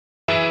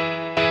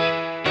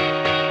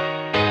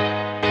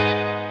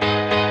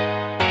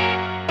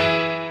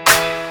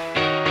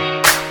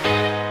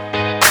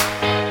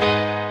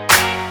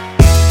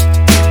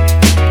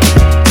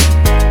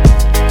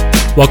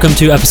Welcome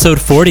to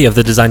episode 40 of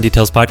the Design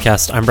Details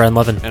Podcast. I'm Brian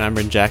Levin. And I'm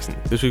Bryn Jackson.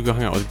 This week we're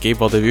hanging out with Gabe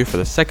Valdivia for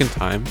the second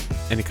time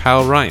and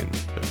Kyle Ryan.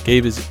 So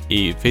Gabe is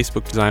a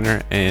Facebook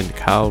designer and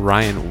Kyle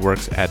Ryan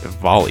works at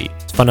Volley.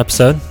 It's a fun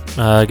episode.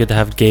 Good to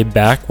have Gabe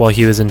back while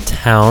he was in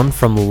town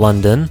from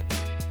London.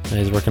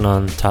 He's working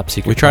on top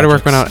secret We try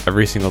projects. to work one out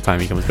every single time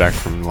he comes back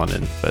from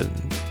London, but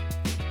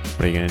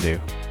what are you going to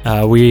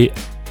do? We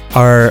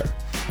are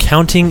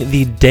counting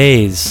the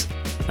days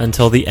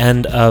until the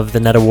end of the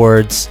Net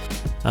Awards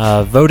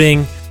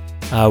voting.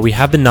 We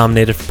have been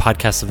nominated for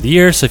Podcast of the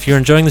Year, so if you're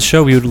enjoying the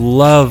show, we would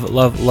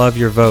love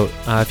your vote.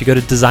 If you go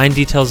to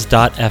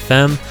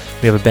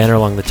designdetails.fm, we have a banner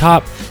along the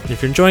top. And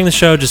if you're enjoying the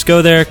show, just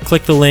go there,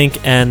 click the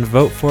link, and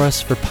vote for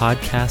us for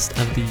Podcast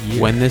of the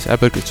Year. When this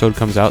episode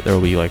comes out, there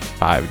will be like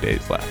 5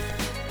 days left.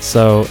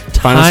 So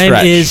Final time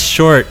stretch. is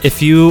short.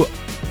 If you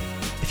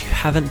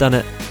haven't done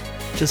it,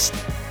 just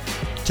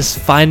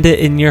find it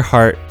in your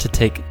heart to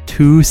take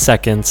 2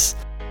 seconds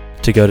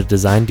to go to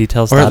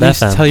designdetails.fm. Or at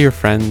least tell your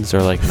friends,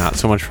 or like not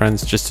so much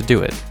friends, just to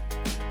do it.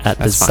 At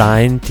That's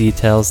fine.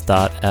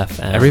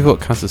 designdetails.fm. Every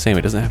vote counts the same.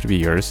 It doesn't have to be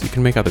yours. You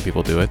can make other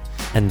people do it.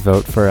 And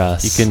vote for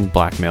us. You can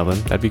blackmail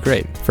them. That'd be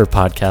great. For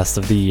Podcast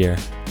of the Year.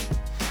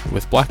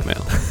 With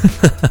blackmail.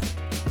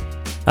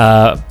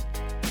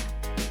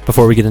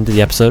 Before we get into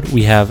the episode,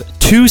 we have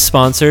 2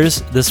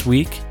 sponsors this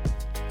week.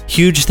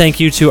 Huge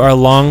thank you to our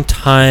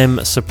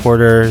longtime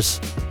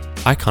supporters,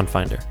 Icon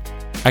Finder.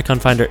 Icon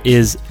Finder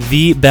is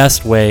the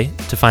best way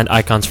to find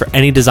icons for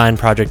any design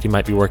project you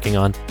might be working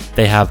on.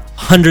 They have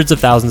hundreds of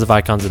thousands of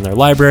icons in their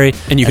library.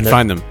 And you can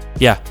find them.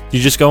 Yeah, you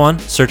just go on,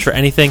 search for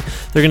anything.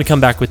 They're going to come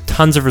back with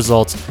tons of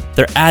results.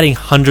 They're adding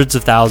hundreds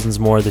of thousands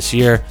more this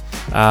year.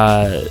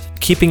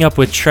 Keeping up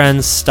with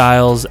trends,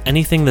 styles,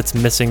 anything that's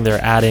missing,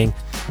 they're adding.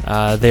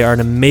 They are an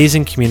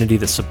amazing community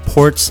that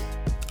supports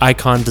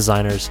icon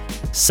designers.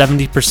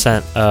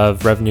 70%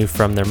 of revenue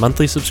from their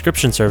monthly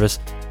subscription service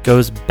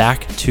goes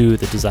back to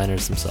the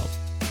designers themselves.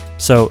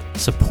 So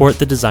support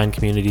the design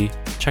community.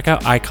 Check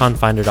out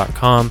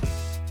iconfinder.com.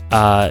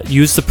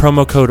 Use the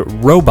promo code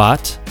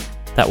ROBOT.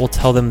 That will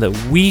tell them that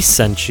we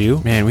sent you.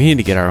 Man, we need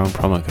to get our own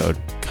promo code.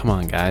 Come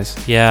on, guys.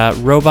 Yeah,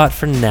 ROBOT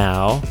for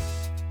now.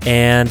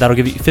 And that'll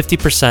give you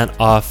 50%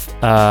 off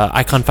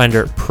Icon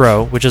Finder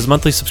Pro, which is a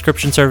monthly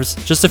subscription service,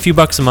 just a few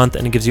bucks a month,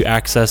 and it gives you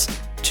access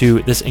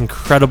to this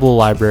incredible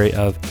library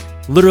of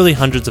literally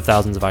hundreds of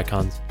thousands of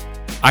icons.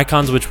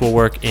 Icons which will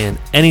work in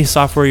any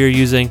software you're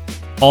using,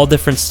 all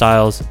different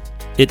styles.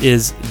 It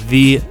is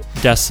the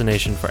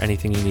destination for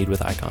anything you need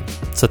with icons.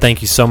 So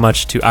thank you so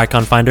much to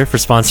Icon Finder for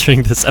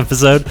sponsoring this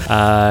episode.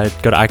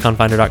 Go to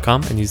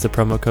iconfinder.com and use the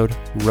promo code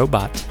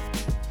ROBOT.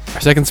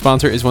 Our second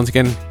sponsor is once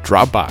again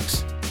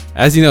Dropbox.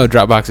 As you know,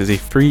 Dropbox is a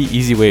free,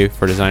 easy way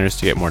for designers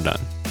to get more done.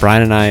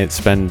 Brian and I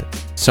spend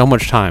so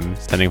much time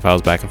sending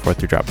files back and forth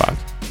through Dropbox.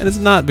 And it's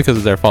not because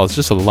of their fault, it's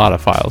just a lot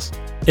of files.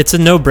 It's a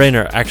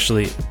no-brainer,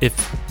 actually.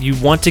 If you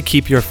want to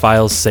keep your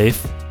files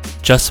safe,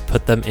 just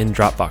put them in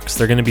Dropbox.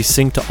 They're going to be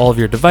synced to all of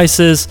your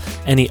devices.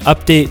 Any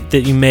update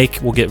that you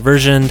make will get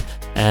versioned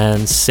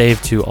and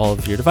saved to all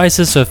of your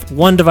devices. So if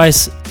one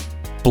device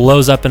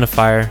blows up in a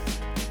fire,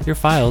 your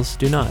files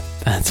do not.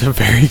 That's a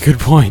very good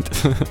point.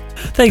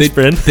 Thanks,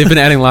 Bryn. They've been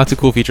adding lots of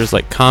cool features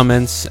like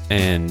comments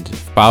and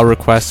file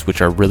requests, which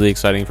are really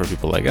exciting for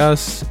people like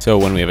us. So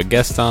when we have a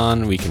guest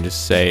on, we can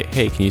just say,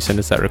 hey, can you send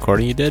us that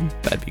recording you did?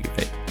 That'd be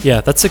great. Yeah,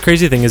 that's the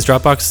crazy thing is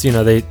Dropbox,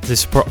 they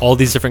support all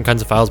these different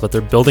kinds of files, but they're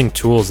building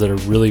tools that are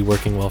really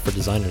working well for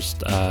designers.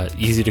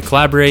 Easy to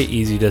collaborate,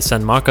 easy to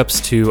send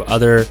mockups to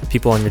other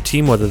people on your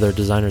team, whether they're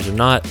designers or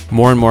not.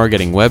 More and more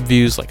getting web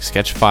views like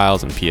sketch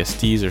files and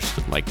PSDs, or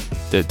like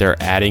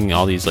they're adding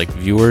all these like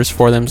viewers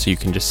for them, so you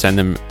can just send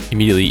them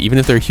immediately, even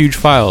if they're huge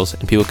files,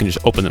 and people can just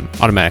open them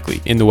automatically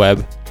in the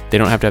web. They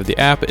don't have to have the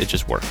app, it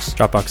just works.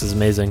 Dropbox is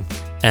amazing,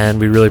 and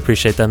we really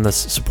appreciate them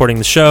supporting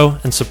the show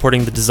and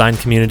supporting the design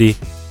community.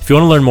 If you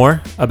want to learn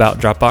more about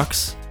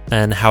Dropbox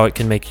and how it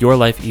can make your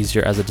life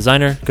easier as a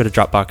designer, go to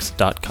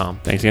dropbox.com.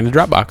 Thanks again to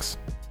Dropbox.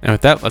 And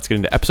with that, let's get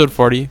into episode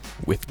 40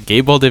 with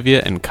Gabe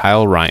Valdivia and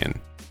Kyle Ryan.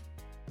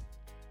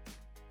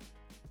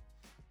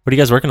 What are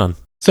you guys working on?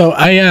 So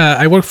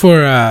I work for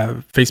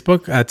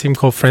Facebook, a team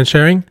called Friend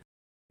Sharing.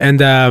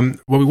 And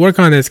what we work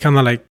on is kind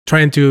of like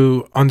trying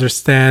to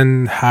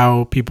understand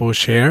how people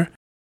share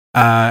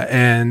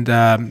and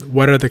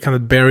what are the kind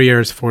of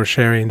barriers for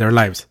sharing their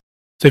lives.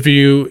 So if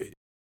you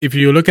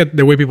look at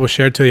the way people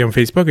share today on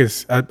Facebook,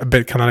 it's a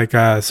bit kind of like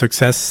a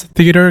success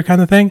theater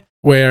kind of thing,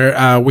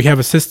 where we have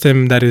a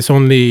system that is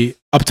only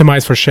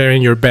optimized for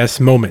sharing your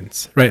best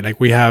moments, right? Like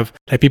we have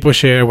like people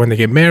share when they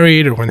get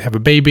married or when they have a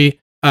baby.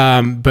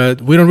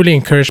 But we don't really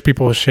encourage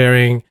people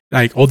sharing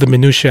like all the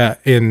minutia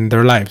in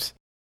their lives.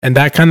 And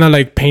that kind of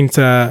like paints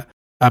a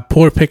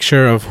poor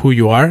picture of who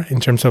you are in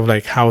terms of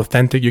like how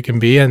authentic you can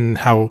be and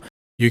how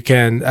you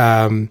can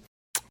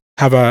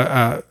have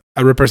a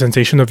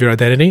representation of your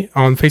identity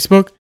on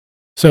Facebook.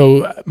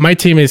 So my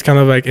team is kind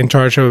of like in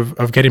charge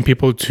of getting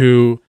people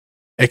to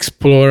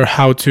explore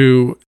how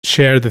to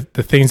share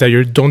the things that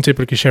you don't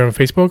typically share on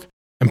Facebook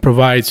and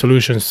provide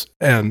solutions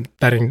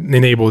that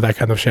enable that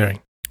kind of sharing.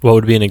 What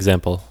would be an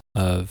example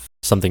of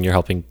something you're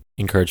helping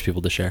encourage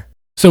people to share?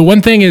 So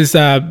one thing is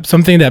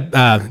something that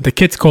the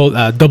kids call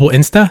double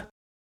Insta,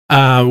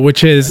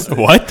 which is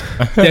What?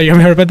 Yeah, you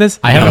haven't heard about this?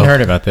 I haven't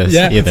heard about this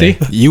either. See?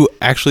 You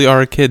actually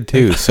are a kid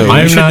too, so you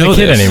I'm should not know a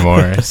kid this.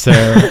 anymore, so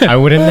I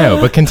wouldn't know.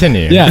 But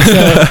continue. Yeah,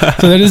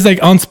 so there is like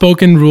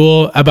unspoken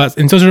rule about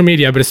in social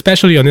media, but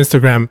especially on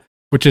Instagram,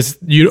 which is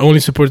you're only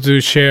supposed to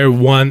share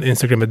one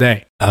Instagram a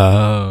day.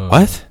 Oh,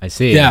 What? I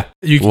see. Yeah,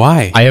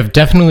 Why? I have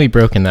definitely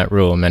broken that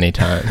rule many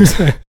times.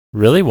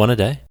 Really? One a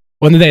day?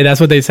 one a day. That's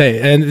what they say,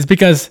 and it's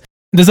because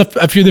there's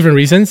a few different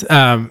reasons.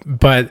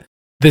 But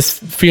this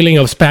feeling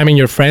of spamming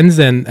your friends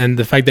and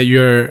the fact that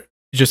you're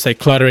just like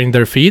cluttering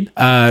their feed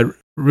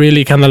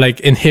really kind of like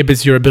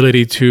inhibits your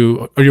ability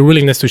to or your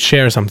willingness to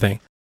share something.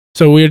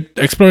 So we're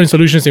exploring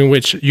solutions in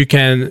which you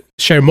can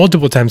share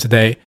multiple times a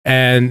day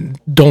and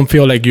don't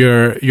feel like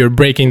you're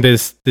breaking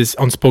this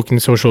unspoken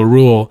social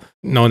rule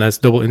known as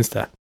double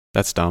Insta.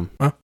 That's dumb.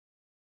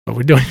 What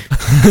we're doing.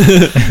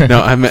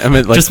 No, I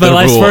meant like Just the my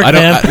life's rule. work, I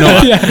don't. man.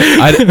 No,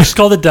 Yeah. Just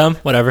called it dumb.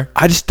 Whatever.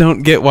 I just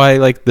don't get why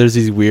like there's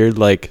these weird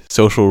like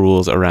social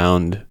rules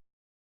around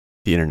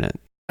the internet.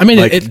 I mean,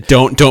 Like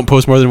don't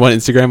post more than one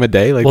Instagram a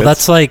day. Like Well,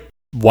 that's like,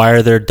 why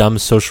are there dumb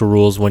social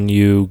rules when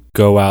you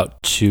go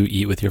out to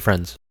eat with your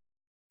friends?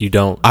 You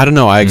don't. I don't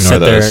know. I ignore Sit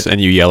there- those, and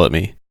you yell at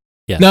me.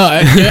 Yes. No,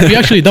 you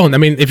actually don't. I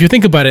mean, if you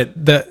think about it,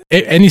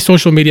 any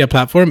social media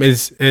platform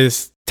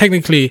is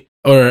technically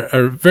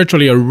or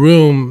virtually a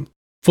room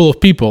full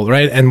of people,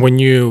 right? And when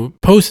you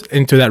post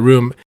into that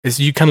room, is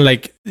you kind of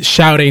like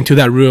shouting to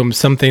that room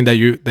something that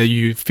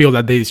you feel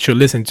that they should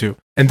listen to,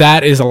 and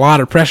that is a lot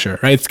of pressure,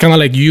 right? It's kind of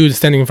like you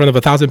standing in front of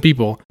 1,000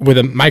 people with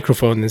a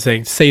microphone and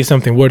saying, "Say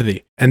something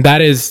worthy," and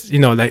that is,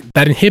 like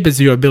that inhibits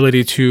your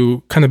ability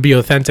to kind of be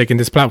authentic in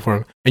this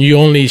platform, and you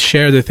only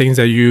share the things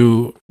that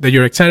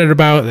you're excited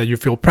about, that you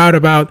feel proud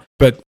about.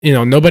 But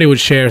nobody would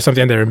share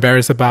something they're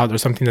embarrassed about or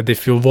something that they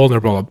feel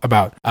vulnerable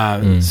about.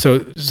 So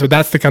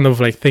that's the kind of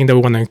like thing that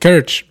we want to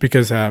encourage,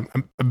 because a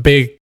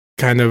big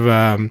kind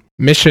of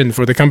mission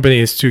for the company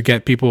is to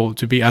get people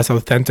to be as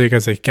authentic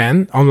as they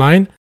can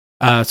online,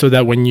 so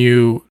that when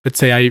let's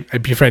say I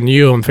befriend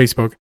you on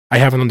Facebook, I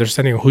have an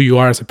understanding of who you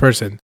are as a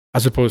person,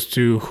 as opposed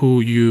to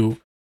who you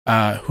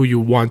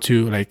want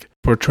to like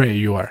portray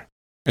you are.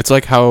 It's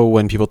like how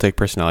when people take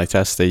personality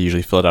tests, they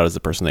usually fill it out as the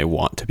person they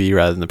want to be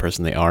rather than the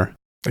person they are.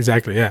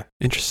 Exactly. Yeah.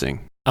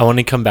 Interesting. I want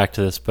to come back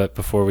to this, but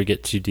before we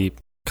get too deep,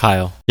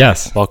 Kyle,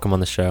 Yes. welcome on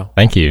the show.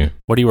 Thank you.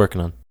 What are you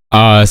working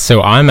on?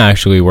 So I'm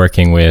actually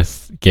working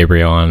with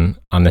Gabriel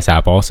on this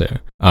app also.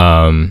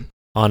 On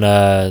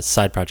a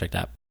side project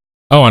app.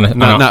 Oh,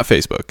 Not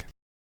Facebook.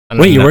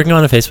 Wait, you're working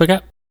on a Facebook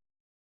app?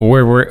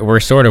 We're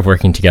sort of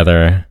working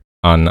together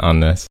on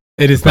this.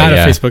 It is But not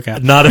yeah. a Facebook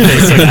app. Not a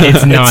Facebook app.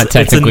 It's not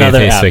technically a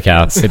another Facebook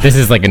app. So this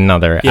is like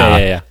another app.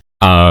 Yeah.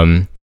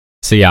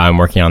 So yeah, I'm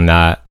working on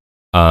that.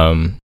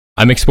 I'm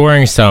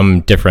exploring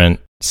some different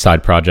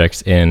side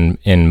projects in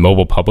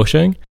mobile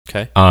publishing.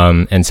 Okay.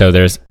 And so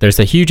there's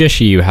a huge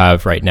issue you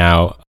have right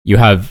now. You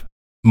have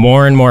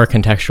more and more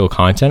contextual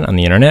content on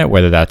the internet,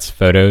 whether that's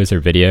photos or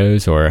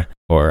videos or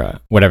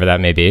whatever that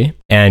may be.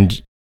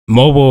 And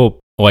mobile,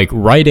 like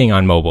writing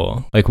on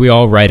mobile, like we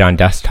all write on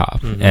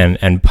desktop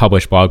and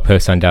publish blog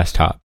posts on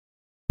desktop.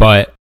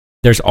 But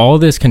there's all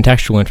this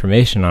contextual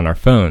information on our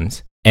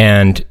phones,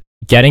 and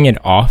getting it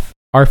off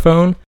our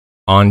phone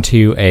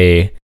onto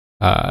a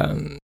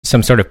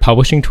some sort of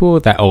publishing tool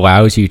that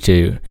allows you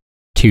to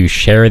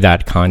share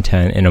that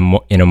content in a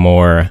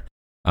more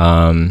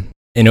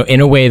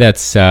in a way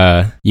that's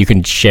you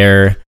can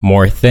share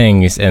more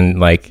things. And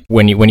like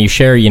when you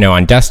share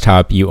on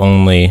desktop, you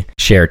only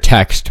share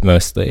text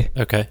mostly.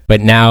 Okay.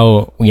 But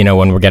now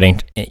when we're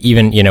getting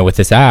even with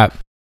this app,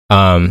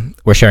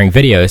 we're sharing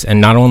videos,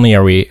 and not only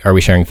are we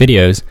sharing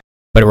videos,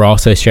 but we're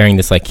also sharing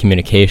this like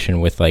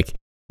communication with like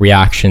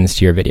reactions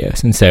to your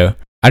videos. And so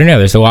I don't know,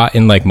 there's a lot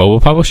in like mobile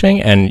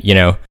publishing, and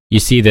you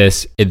see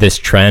this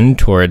trend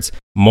towards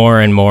more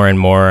and more and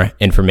more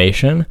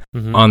information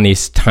on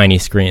these tiny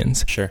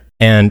screens. Sure.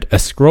 And a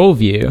scroll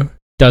view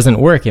doesn't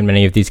work in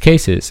many of these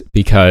cases,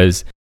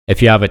 because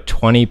if you have a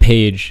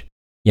 20-page,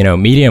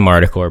 Medium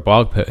article or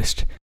blog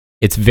post,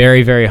 it's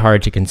very, very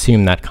hard to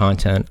consume that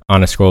content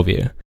on a scroll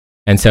view.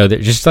 And so they're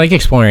just like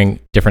exploring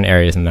different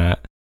areas in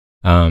that.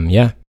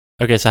 Yeah.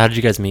 Okay, so how did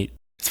you guys meet?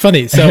 It's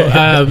funny.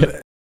 So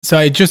so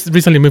I just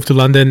recently moved to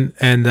London,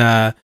 and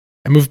I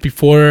moved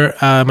before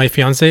my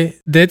fiance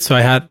did. So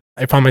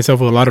I found myself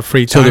with a lot of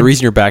free time. So the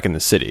reason you're back in the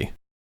city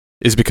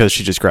is because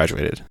she just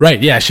graduated.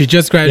 Right. Yeah. She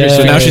just graduated.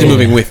 So now she's Yeah.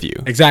 moving with you.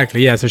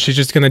 Exactly. Yeah. So she's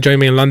just going to join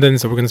me in London.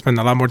 So we're going to spend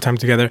a lot more time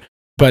together.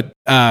 But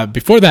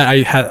before that, I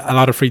had a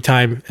lot of free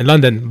time in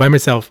London by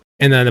myself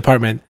in an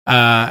apartment.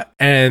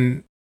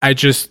 And I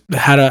just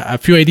had a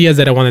few ideas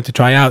that I wanted to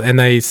try out.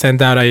 And I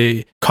sent out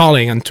a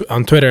calling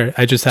on Twitter.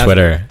 I just asked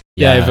Twitter.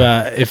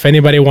 Yeah, if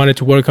anybody wanted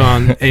to work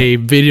on a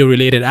video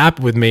related app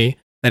with me,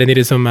 that I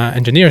needed some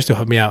engineers to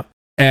help me out.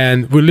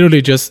 And we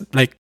literally just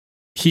like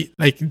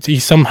he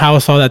somehow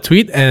saw that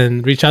tweet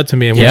and reached out to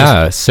me. And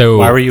Yeah. So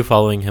Why were you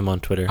following him on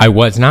Twitter? I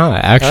was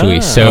not actually.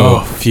 Ah. So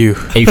phew.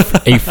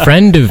 a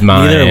friend of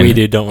mine, Neither we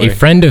do, don't worry. a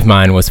friend of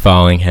mine was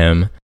following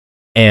him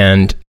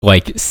and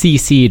like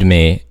CC'd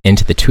me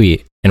into the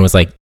tweet and was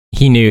like,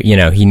 he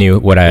knew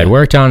what I had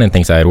worked on and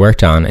things I had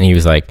worked on. And he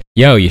was like,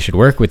 yo, you should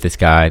work with this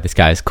guy. This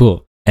guy is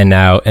cool. And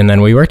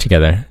then we worked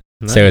together.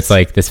 Nice. So it's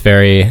like this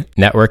very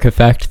network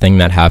effect thing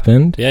that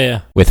happened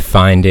Yeah. with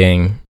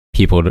finding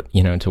people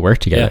to work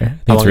together. Yeah. I How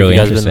think long it's really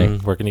have you guys interesting.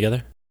 been working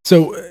together?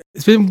 So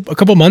it's been a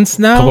couple months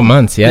now. Couple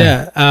months,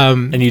 yeah.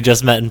 And you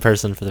just met in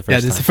person for the Yeah,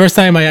 first this is the time. first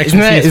time I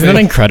actually see his Isn't that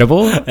face.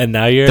 incredible? And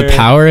now you're The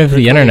power of the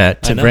recording. internet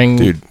I to know. bring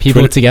Dude,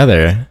 people Twitter-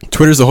 together.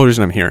 Twitter's the whole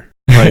reason I'm here.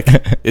 Like,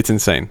 it's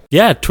insane.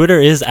 Yeah, Twitter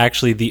is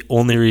actually the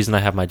only reason I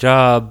have my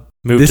job.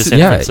 Moved This to is- San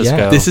yeah, Francisco.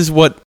 yeah. This is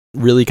what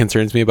really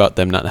concerns me about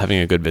them not having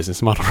a good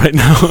business model right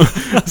now.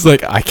 It's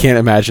like, I can't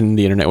imagine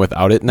the internet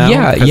without it now.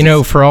 Yeah,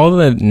 because for all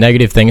the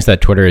negative things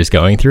that Twitter is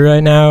going through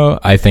right now,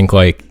 I think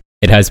like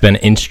it has been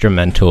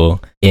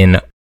instrumental in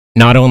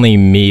not only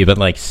me but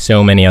like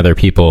so many other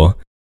people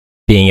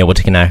being able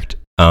to connect.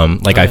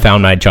 I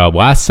found my job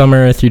last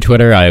summer through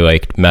Twitter. I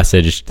like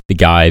messaged the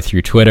guy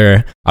through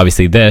Twitter.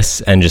 Obviously this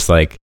and just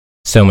like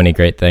so many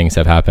great things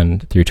have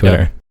happened through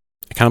Twitter.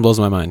 it kind of blows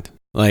my mind.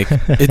 Like,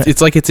 it's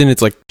like it's in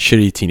its like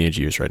shitty teenage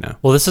years right now.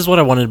 Well, this is what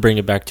I wanted to bring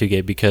it back to,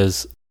 Gabe,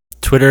 because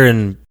Twitter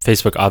and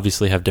Facebook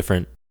obviously have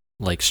different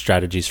like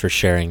strategies for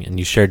sharing, and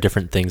you share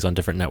different things on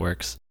different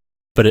networks.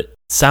 But it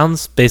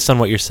sounds, based on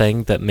what you're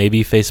saying, that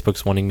maybe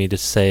Facebook's wanting me to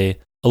say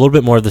a little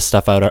bit more of the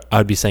stuff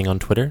I'd be saying on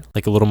Twitter,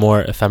 like a little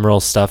more ephemeral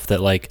stuff that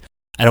like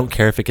I don't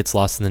care if it gets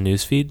lost in the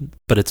news feed,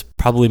 but it's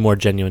probably more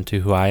genuine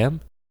to who I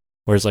am.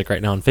 Whereas like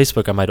right now on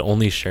Facebook, I might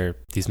only share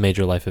these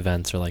major life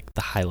events or like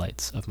the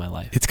highlights of my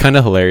life. It's kind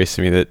of hilarious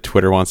to me that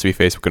Twitter wants to be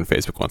Facebook and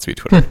Facebook wants to be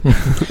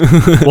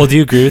Twitter. Well, do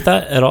you agree with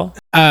that at all?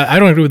 I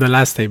don't agree with the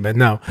last statement.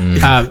 No, Mm.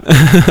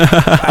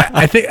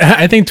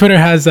 I think Twitter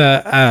has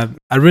a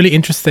really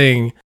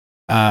interesting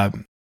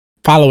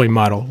following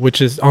model,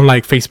 which is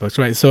unlike Facebook's,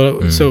 right?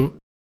 So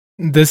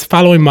this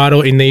following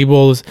model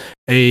enables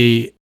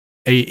a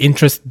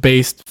interest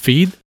based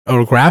feed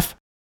or graph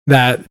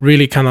that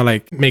really kind of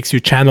like makes you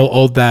channel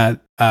all that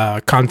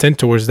content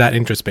towards that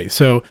interest base.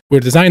 So we're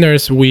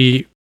designers,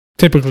 we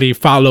typically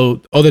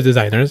follow other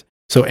designers.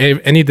 So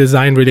any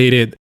design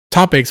related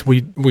topics,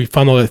 we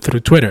funnel it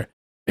through Twitter.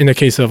 In the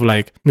case of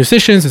like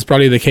musicians, it's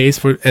probably the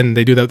case and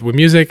they do that with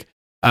music,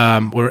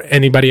 or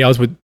anybody else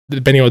with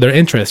depending on their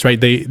interests, right?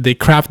 They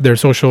craft their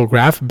social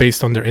graph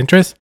based on their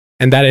interests,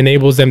 and that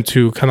enables them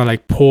to kind of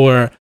like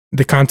pour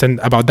the content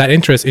about that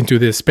interest into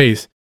this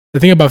space. The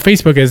thing about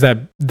Facebook is that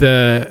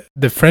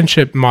the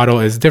friendship model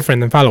is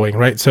different than following,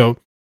 right? So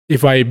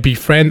if I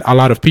befriend a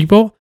lot of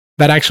people,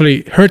 that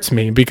actually hurts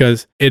me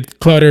because it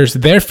clutters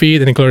their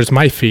feed and it clutters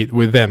my feed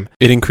with them.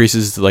 It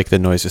increases like the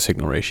noise to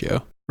signal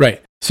ratio.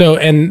 Right. So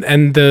and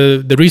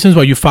the reasons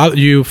why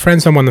you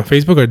friend someone on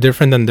Facebook are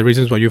different than the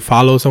reasons why you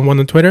follow someone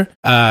on Twitter.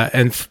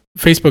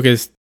 Facebook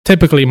is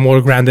typically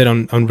more grounded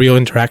on real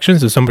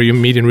interactions. So somebody you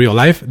meet in real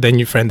life, then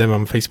you friend them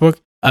on Facebook.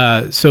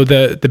 So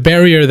the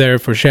barrier there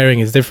for sharing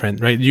is different,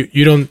 right?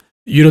 You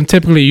don't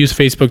typically use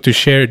Facebook to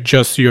share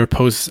just your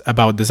posts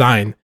about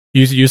design.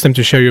 You use them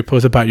to share your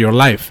posts about your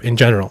life in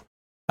general.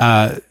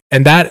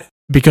 And that,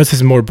 because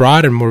it's more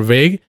broad and more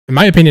vague, in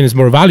my opinion, is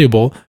more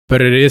valuable, but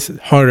it is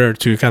harder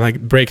to kind of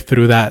like break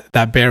through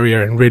that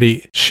barrier and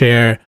really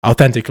share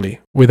authentically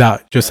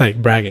without just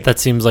like bragging. That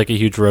seems like a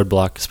huge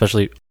roadblock,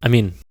 especially, I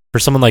mean, for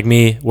someone like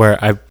me,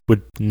 where I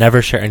would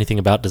never share anything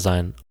about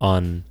design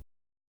on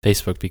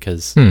Facebook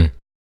because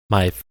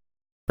my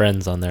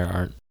friends on there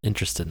aren't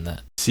interested in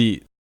that.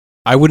 See,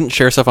 I wouldn't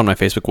share stuff on my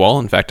Facebook wall.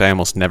 In fact, I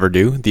almost never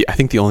do. I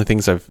think the only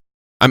things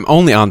I'm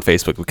only on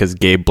Facebook because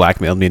Gabe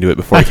blackmailed me into it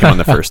before he came on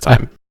the first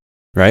time,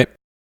 right?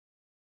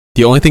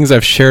 The only things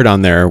I've shared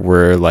on there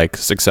were like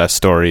success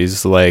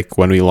stories, like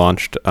when we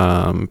launched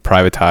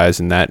Privatize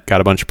and that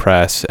got a bunch of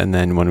press, and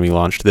then when we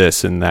launched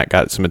this and that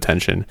got some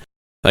attention.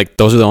 Like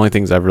those are the only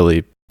things I've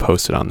really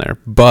posted on there.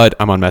 But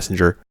I'm on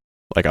Messenger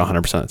like 100%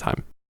 of the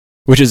time,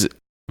 which is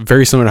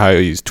very similar to how I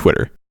use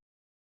Twitter.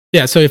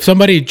 Yeah, so if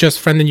somebody just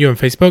friended you on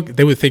Facebook,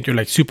 they would think you're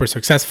like super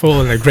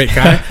successful and a great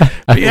guy.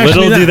 But you're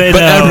actually Little do not. they But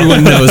know.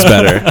 everyone knows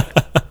better.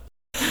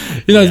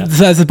 Yeah.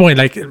 So that's the point.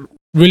 Like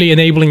really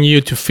enabling you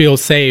to feel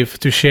safe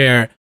to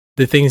share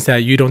the things that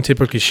you don't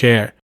typically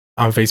share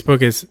on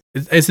Facebook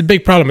it's a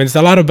big problem. It's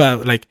a lot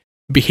about like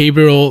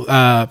behavioral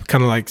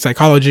kind of like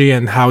psychology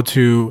and how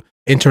to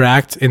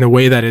interact in a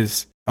way that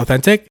is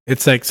authentic.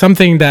 It's like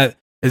something that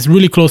is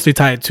really closely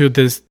tied to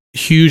this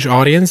huge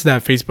audience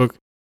that Facebook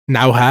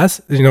now has.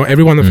 You know,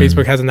 everyone on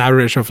Facebook has an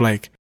average of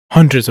like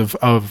hundreds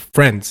of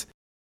friends,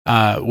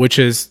 which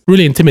is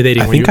really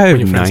intimidating. I when think you, I when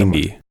have you friend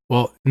someone. 90.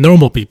 Well,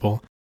 normal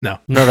people, no.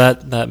 No,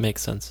 that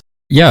makes sense.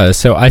 Yeah,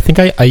 so I think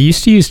I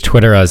used to use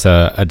Twitter as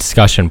a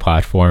discussion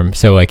platform.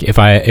 So like if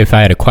I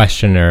had a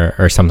question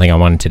or something I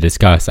wanted to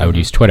discuss, I would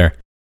use Twitter.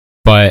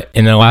 But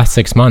in the last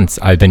 6 months,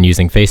 I've been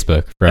using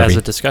Facebook for As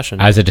a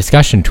discussion. as a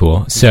discussion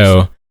tool.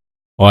 So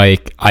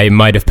Like, I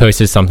might have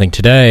posted something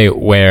today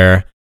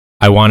where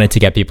I wanted to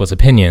get people's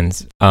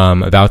opinions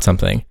about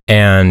something.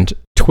 And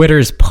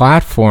Twitter's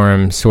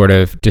platform sort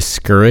of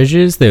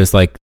discourages those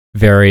like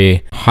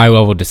very high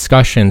level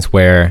discussions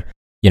where,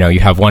 you know, you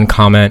have one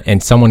comment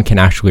and someone can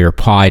actually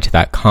reply to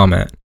that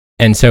comment.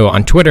 And so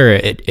on Twitter,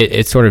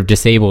 it sort of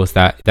disables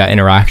that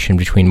interaction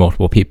between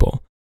multiple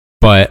people.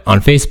 But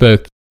on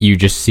Facebook, you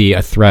just see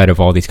a thread of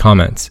all these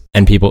comments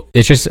and people,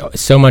 it's just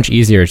so much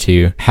easier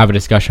to have a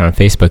discussion on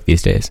Facebook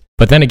these days.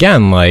 But then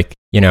again, like,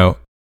 you know,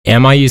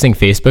 am I using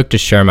Facebook to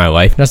share my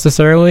life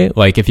necessarily?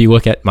 Like, if you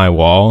look at my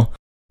wall,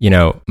 you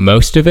know,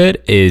 most of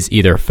it is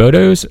either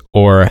photos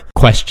or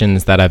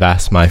questions that I've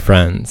asked my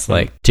friends,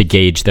 like to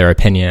gauge their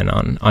opinion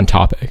on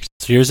topics.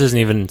 So yours isn't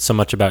even so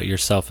much about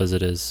yourself as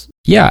it is.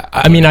 Yeah.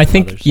 I mean, I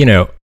think, others. you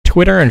know,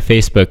 Twitter and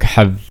Facebook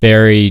have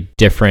very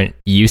different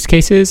use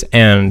cases,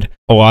 and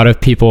a lot of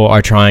people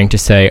are trying to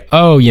say,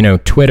 oh, you know,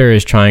 Twitter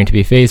is trying to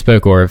be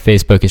Facebook or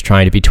Facebook is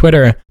trying to be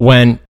Twitter,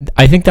 when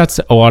I think that's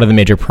a lot of the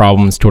major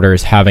problems Twitter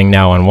is having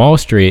now on Wall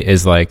Street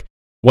is like,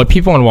 what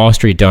people on Wall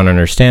Street don't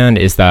understand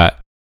is that,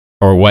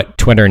 or what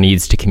Twitter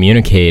needs to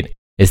communicate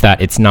is that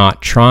it's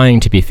not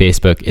trying to be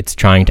Facebook, it's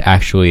trying to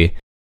actually,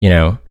 you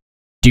know,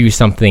 do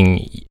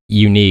something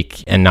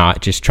unique and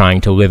not just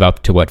trying to live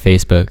up to what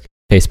Facebook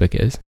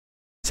is.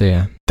 So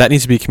yeah, That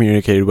needs to be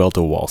communicated well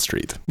to Wall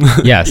Street.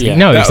 yes, Yeah.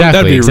 no, exactly.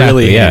 That'd be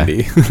exactly, really yeah.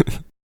 handy.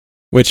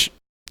 Which,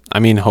 I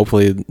mean,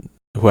 hopefully,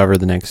 whoever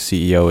the next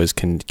CEO is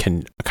can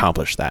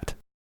accomplish that.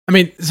 I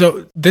mean,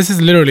 so this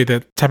is literally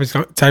the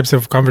types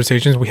of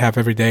conversations we have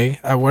every day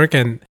at work.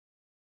 And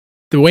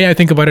the way I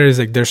think about it is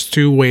like there's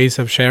two ways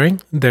of sharing.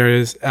 There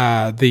is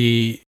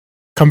the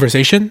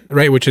conversation,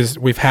 right, which is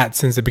we've had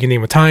since the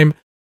beginning of time.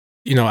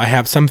 You know, I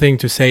have something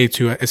to say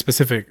to a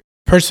specific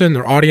person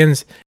or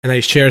audience, and I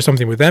share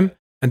something with them.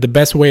 And the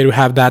best way to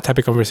have that type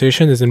of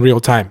conversation is in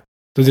real time.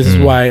 So this is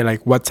why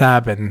like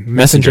WhatsApp and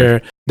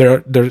Messenger.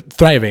 they're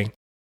thriving.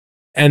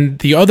 And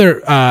the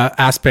other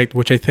aspect,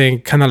 which I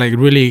think kind of like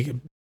really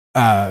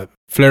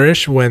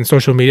flourished when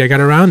social media got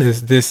around,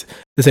 is this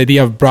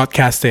idea of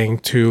broadcasting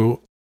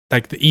to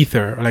like the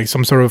ether, or like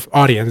some sort of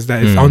audience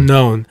that is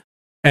unknown.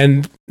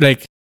 And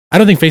like, I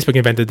don't think Facebook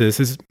invented this.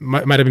 This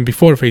might have been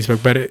before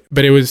Facebook,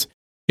 but it was,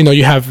 you know,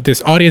 you have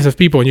this audience of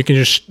people and you can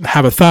just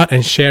have a thought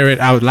and share it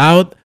out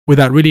loud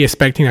without really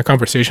expecting a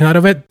conversation out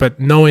of it, but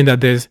knowing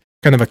that this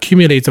kind of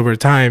accumulates over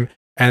time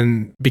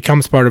and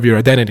becomes part of your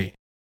identity.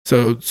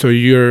 So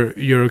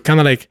you're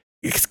kind of like,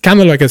 it's kind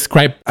of like a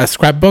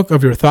scrapbook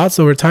of your thoughts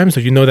over time. So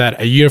you know that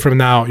a year from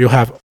now, you'll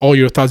have all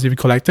your thoughts you've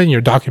collected and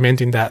you're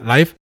documenting that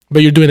life,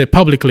 but you're doing it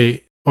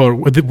publicly or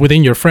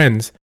within your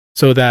friends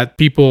so that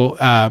people,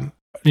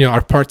 you know,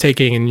 are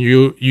partaking and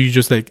you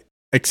just like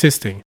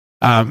existing.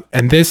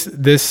 And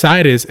this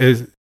side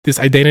is this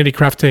identity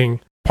crafting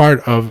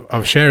part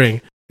of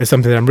sharing is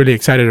something that I'm really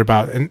excited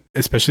about, and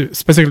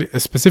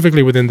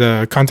specifically within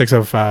the context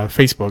of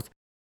Facebook,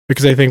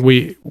 because I think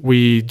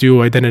we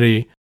do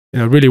identity, you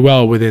know, really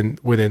well within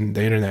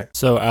the internet.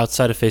 So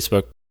outside of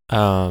Facebook,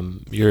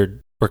 you're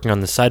working on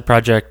this side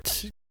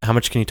project. How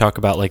much can you talk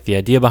about like the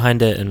idea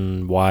behind it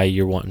and why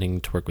you're wanting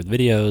to work with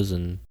videos?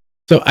 And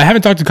so I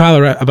haven't talked to Kyle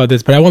about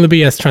this, but I want to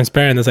be as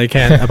transparent as I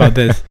can about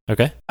this.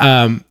 Okay.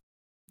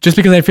 Just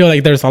because I feel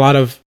like there's a lot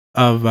of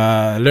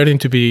learning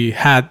to be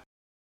had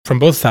from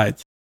both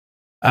sides.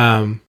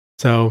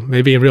 So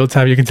maybe in real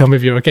time you can tell me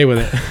if you're okay with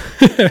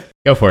it.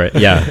 Go for it.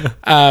 Yeah.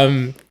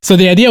 So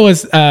the idea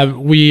was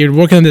we're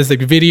working on this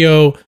like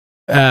video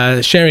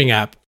sharing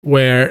app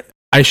where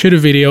I shoot a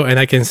video and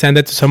I can send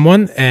it to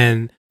someone,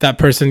 and that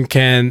person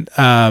can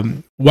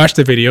watch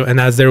the video,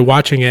 and as they're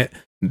watching it,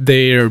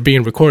 they're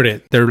being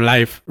recorded, their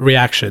live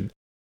reaction.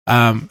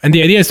 And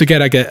the idea is to get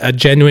like a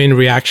genuine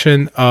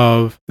reaction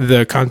of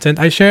the content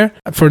I share.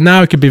 For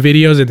now, it could be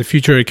videos. In the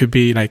future, it could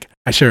be like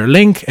I share a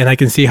link and I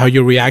can see how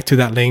you react to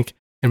that link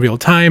in real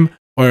time,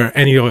 or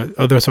any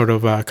other sort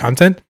of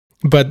content.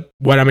 But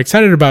what I'm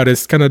excited about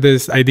is kind of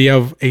this idea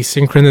of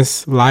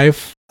asynchronous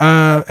live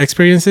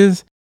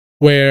experiences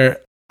where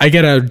I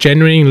get a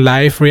genuine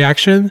live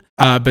reaction,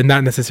 but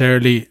not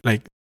necessarily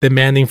like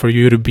demanding for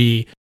you to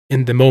be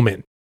in the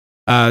moment.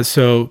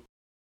 So,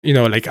 you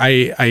know, like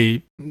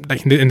I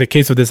like in the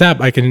case of this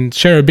app, I can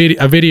share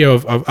a video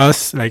of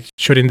us like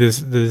shooting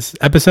this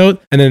episode,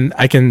 and then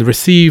I can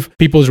receive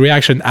people's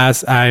reaction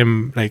as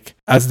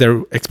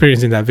they're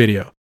experiencing that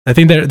video. I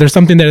think there's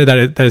something there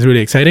that is really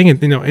exciting, and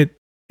you know,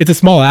 it's a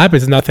small app.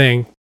 It's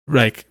nothing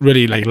like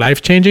really like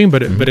life changing,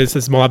 but it's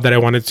a small app that I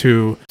wanted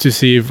to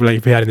see if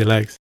we had any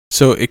legs.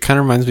 So it kind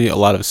of reminds me a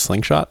lot of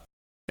Slingshot,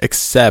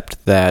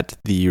 except that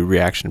the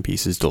reaction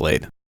piece is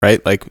delayed,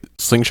 right? Like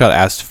Slingshot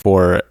asked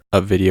for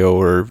a video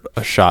or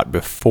a shot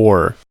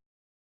before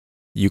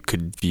you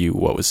could view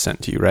what was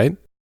sent to you, right?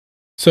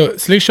 So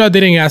Slingshot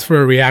didn't ask for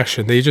a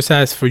reaction. They just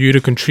asked for you to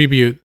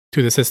contribute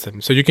to the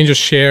system. So you can just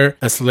share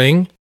a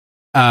sling,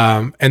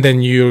 and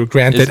then you're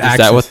granted access. Is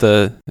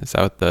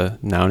that what the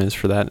noun is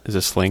for that? Is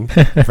a sling?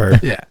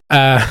 Verb.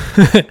 Yeah.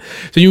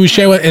 So you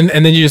share what, and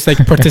then you just like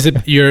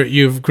participate.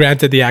 You've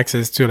granted the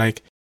access to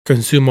like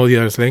consume all the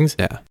other things.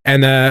 Yeah.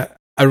 And a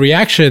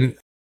reaction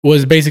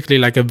was basically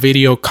like a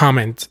video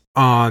comment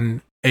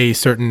on a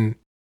certain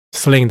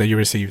sling that you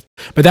received,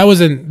 but that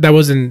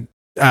wasn't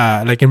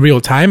like in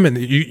real time, and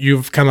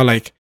you've kind of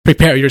like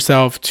prepare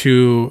yourself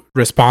to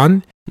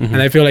respond. Mhm.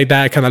 And I feel like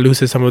that kind of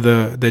loses some of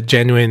the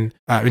genuine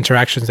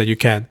interactions that you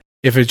can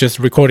if it's just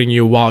recording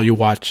you while you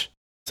watch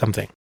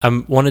something.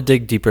 I want to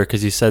dig deeper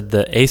because you said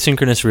the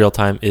asynchronous real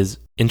time is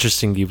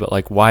interesting to you, but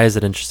like, why is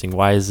it interesting?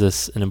 Why is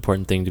this an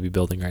important thing to be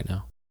building right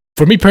now?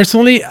 For me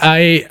personally,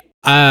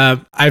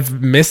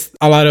 I've missed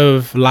a lot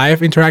of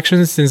live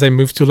interactions since I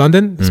moved to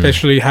London,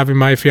 especially having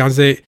my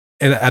fiance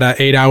at an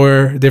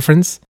 8-hour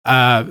difference.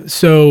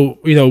 So,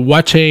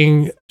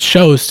 watching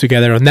shows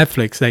together on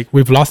Netflix, like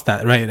we've lost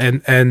that, right?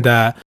 And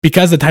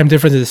because the time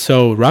difference is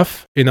so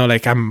rough,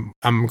 like I'm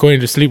going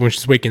to sleep when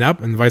she's waking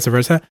up and vice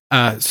versa.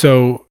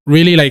 So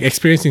really like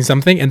experiencing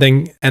something and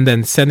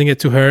then sending it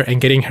to her and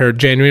getting her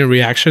genuine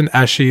reaction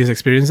as she is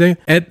experiencing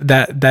it,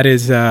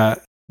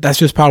 that's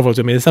just powerful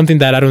to me. It's something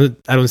that I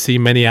don't see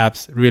many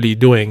apps really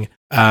doing.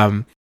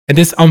 And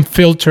this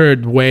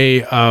unfiltered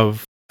way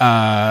of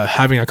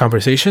having a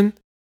conversation,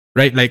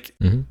 right? Like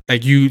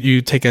like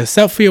you take a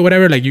selfie or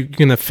whatever, like you're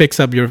gonna fix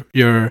up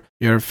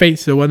your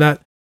face or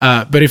whatnot.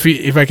 But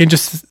if I can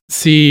just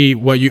see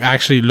what you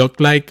actually look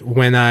like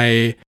when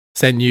I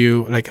send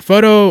you like a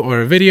photo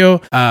or a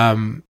video,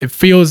 it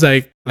feels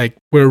like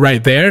we're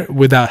right there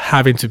without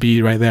having to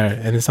be right there.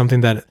 And it's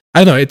something that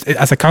I don't know. It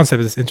as a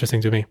concept, it's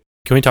interesting to me.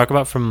 Can we talk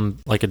about from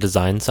like a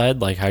design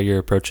side, like how you're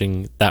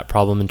approaching that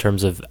problem in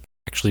terms of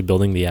actually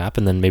building the app,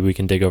 and then maybe we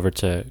can dig over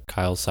to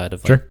Kyle's side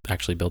of like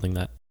actually building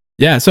that.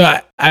 Yeah, so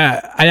I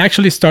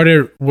actually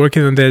started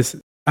working on this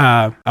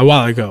a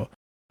while ago,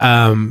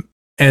 and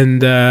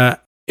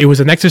it was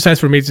an exercise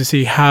for me to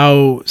see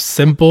how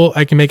simple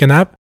I can make an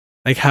app,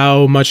 like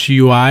how much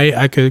UI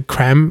I could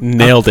cram.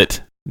 Nailed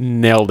it.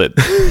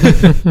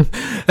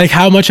 Like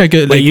how much I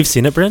could. Wait, you've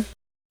seen it, Bryn?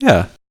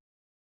 Yeah,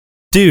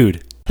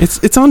 dude.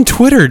 It's on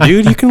Twitter,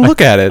 dude. You can look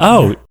at it.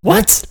 Oh,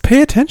 what?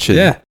 Pay attention.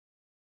 Yeah.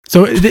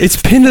 So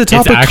it's pinned to the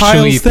top it's of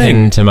actually Kyle's thing.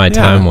 pinned to my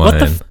timeline. What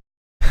the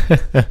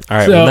All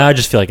right. So- Well, now I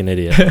just feel like an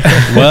idiot.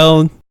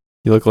 Well,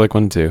 you look like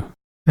one too.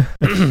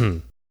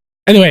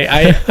 Anyway,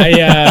 Anyways.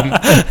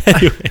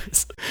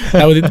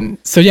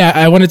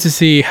 I wanted to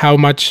see how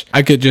much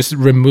I could just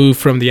remove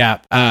from the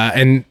app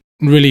and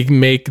really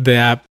make the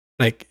app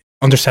like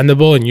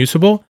understandable and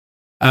usable.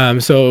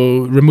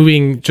 So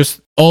removing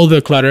just all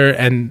the clutter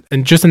and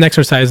just an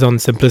exercise on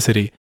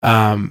simplicity.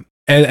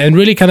 And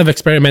really kind of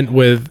experiment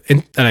with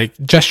like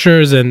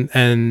gestures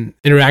and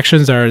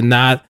interactions are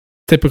not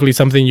typically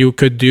something you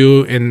could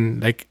do in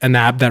like an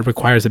app that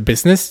requires a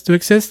business to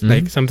exist,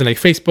 like something like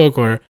Facebook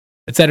or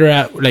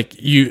etc. Like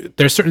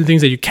there's certain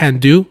things that you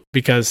can't do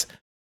because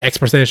X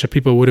percentage of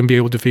people wouldn't be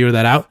able to figure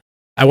that out.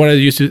 I wanted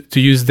to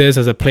use this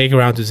as a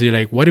playground to see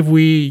like, what if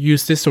we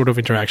use this sort of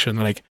interaction,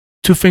 like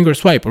 2-finger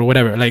swipe or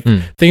whatever, like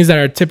things that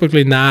are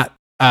typically not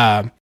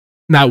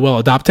well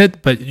adopted,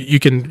 but you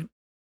can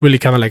really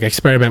kind of like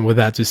experiment with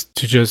that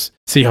to just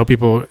see how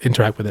people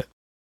interact with it.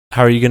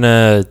 How are you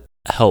gonna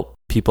help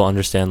people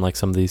understand like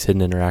some of these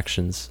hidden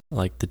interactions,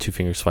 like the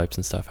 2-finger swipes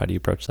and stuff? How do you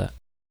approach that?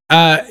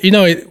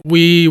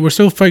 We were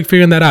still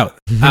figuring that out.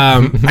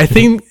 I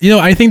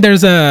think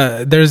there's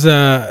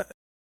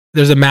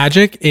a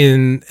magic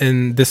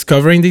in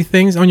discovering these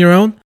things on your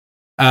own.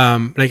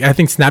 Like I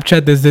think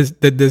Snapchat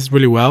did this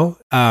really well.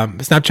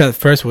 Snapchat at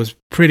first was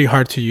pretty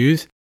hard to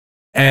use,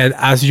 and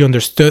as you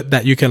understood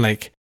that you can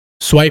like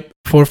swipe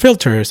for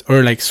filters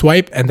or like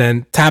swipe and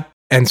then tap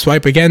and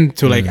swipe again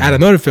to like add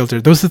another filter.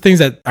 Those are things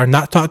that are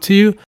not taught to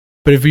you,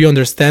 but if you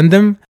understand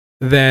them,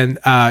 then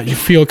you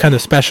feel kind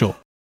of special.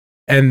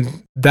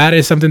 And that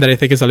is something that I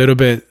think is a little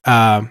bit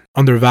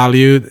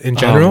undervalued in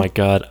general. Oh my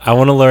God. I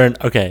want to learn.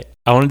 Okay.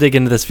 I want to dig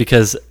into this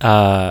because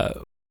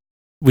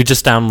we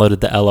just downloaded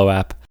the Elo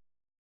app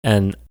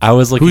and I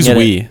was looking at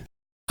it.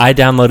 I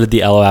downloaded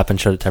the Elo app and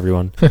showed it to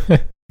everyone.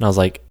 And I was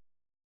like,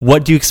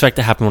 what do you expect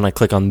to happen when I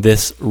click on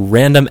this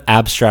random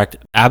abstract,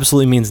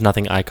 absolutely means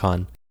nothing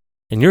icon?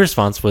 And your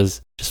response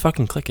was just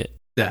fucking click it.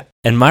 Yeah.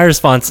 And my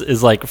response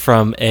is like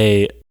from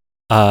a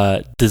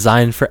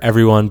design for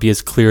everyone, be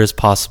as clear as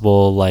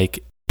possible,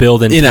 like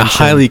build intention. In a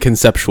highly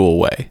conceptual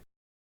way.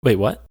 Wait,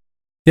 what?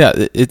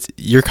 Yeah,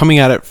 you're coming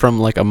at it from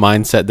like a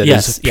mindset that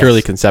is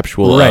purely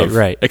conceptual.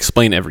 Right.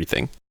 Explain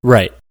everything.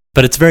 Right.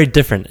 But it's very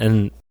different.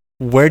 And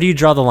where do you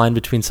draw the line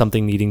between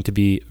something needing to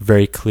be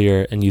very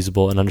clear and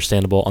usable and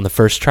understandable on the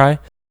first try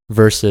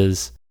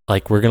versus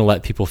like we're going to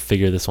let people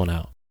figure this one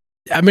out?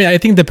 I mean, I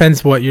think it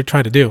depends what you're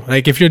trying to do.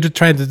 Like if you're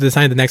trying to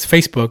design the next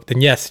Facebook, then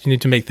yes, you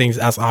need to make things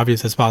as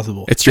obvious as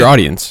possible. It's your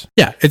audience.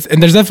 Yeah,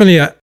 and there's definitely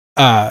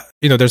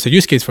there's a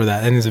use case for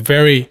that, and it's a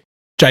very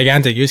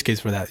gigantic use case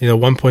for that.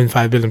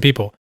 1.5 billion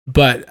people.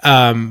 But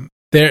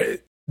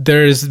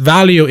there's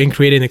value in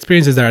creating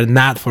experiences that are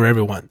not for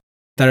everyone,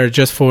 that are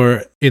just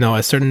for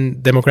a certain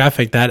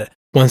demographic that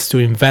wants to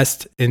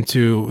invest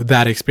into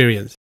that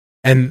experience.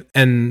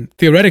 And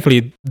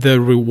theoretically,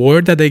 the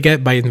reward that they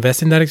get by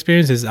investing in that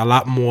experience is a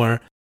lot more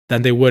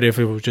than they would if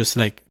it was just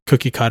like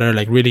cookie cutter,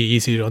 like really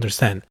easy to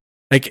understand.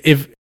 Like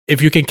if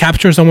you can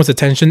capture someone's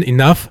attention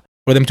enough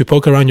for them to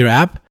poke around your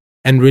app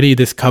and really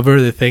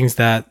discover the things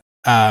that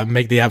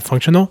make the app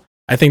functional,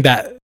 I think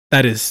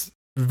that is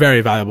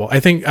very valuable. I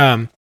think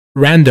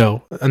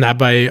Rando, an app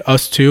by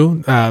us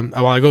too,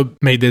 a while ago,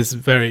 made this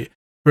very,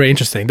 very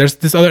interesting. There's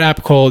this other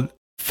app called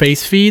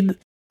FaceFeed,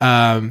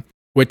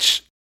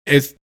 which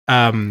is...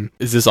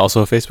 is this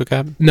also a Facebook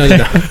app? No.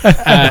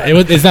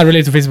 It's not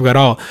related to Facebook at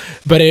all.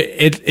 But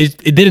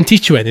it didn't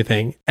teach you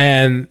anything.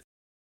 And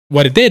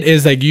what it did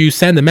is like you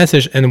send a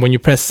message, and when you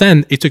press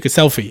send, it took a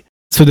selfie.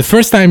 So the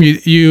first time you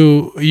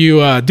do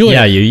it,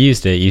 yeah, you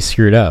used it, you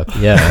screwed up,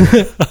 yeah,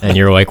 and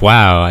you're like,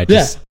 wow, I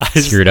just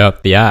screwed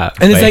up the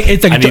app, and it's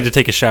like I need to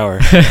take a shower.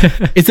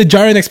 It's a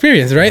jarring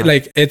experience, right?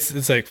 Like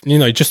it's like, you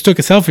know, it just took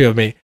a selfie of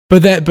me.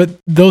 But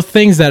those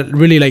things that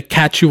really like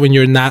catch you when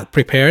you're not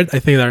prepared, I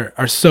think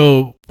are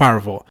so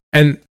powerful.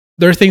 And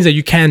there are things that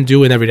you can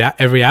do in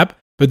every app,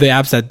 but the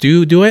apps that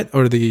do it,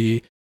 or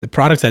the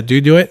products that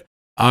do it,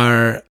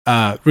 are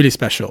really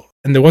special.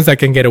 And the ones that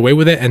can get away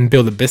with it and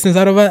build a business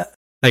out of it,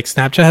 like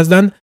Snapchat has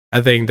done,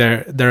 I think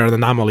they're an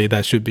anomaly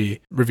that should be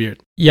revered.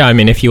 Yeah, I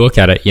mean, if you look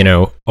at it, you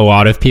know, a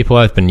lot of people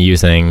have been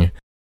using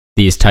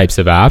these types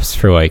of apps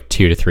for like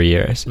 2 to 3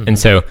 years. Mm-hmm. And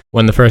so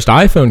when the first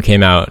iPhone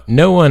came out,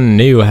 no one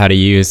knew how to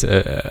use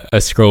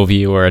a scroll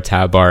view or a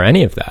tab bar,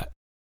 any of that.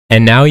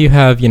 And now you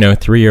have, you know,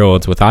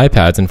 3-year-olds with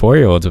iPads and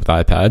 4-year-olds with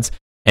iPads,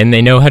 and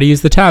they know how to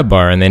use the tab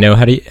bar, and they know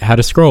how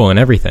to scroll and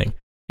everything.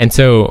 And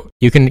so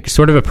you can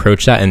sort of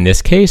approach that in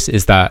this case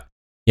is that,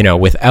 you know,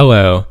 with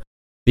Ello,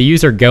 the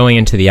user going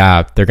into the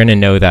app, they're going to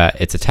know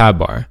that it's a tab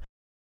bar.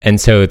 And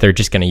so they're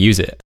just going to use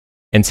it.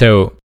 And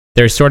so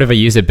there's sort of a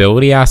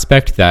usability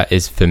aspect that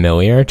is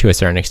familiar to a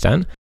certain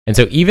extent. And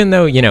so even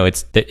though, you know,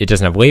 it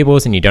doesn't have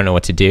labels and you don't know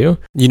what to do,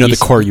 you know, the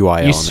core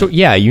UI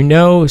element. You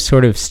know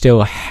sort of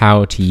still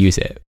how to use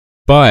it.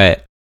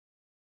 But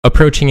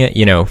approaching it,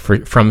 you know,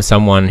 from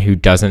someone who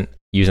doesn't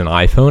use an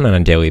iPhone on a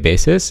daily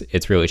basis,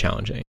 it's really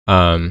challenging.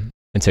 And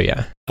so,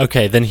 yeah.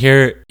 Okay, then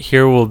here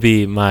will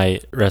be my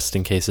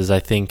resting cases. I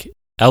think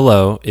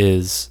Ello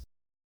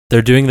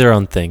they're doing their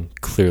own thing,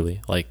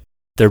 clearly. Like,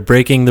 they're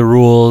breaking the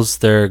rules,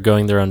 they're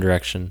going their own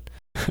direction.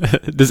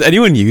 Does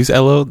anyone use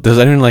Ello? Does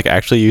anyone like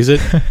actually use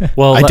it?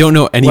 Well, I don't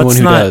know anyone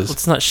who does.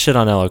 Let's not shit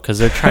on Ello because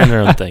they're trying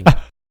their own thing.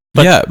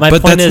 But yeah,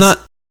 but that's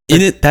not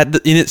in it. That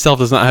in itself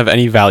does not have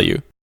any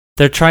value.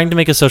 They're trying to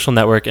make a social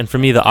network, and for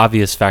me, the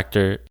obvious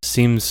factor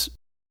seems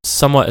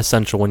somewhat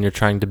essential when you're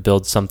trying to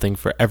build something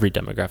for every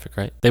demographic,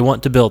 right? They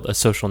want to build a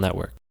social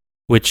network,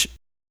 which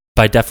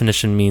by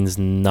definition means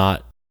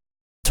not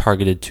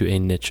targeted to a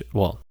niche.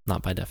 Well,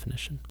 not by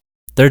definition.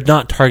 They're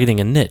not targeting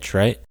a niche,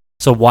 right?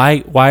 So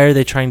why are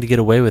they trying to get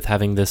away with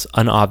having this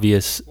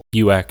unobvious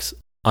UX,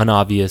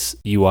 unobvious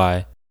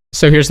UI?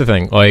 So here's the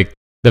thing, like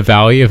the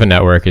value of a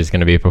network is going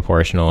to be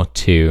proportional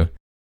to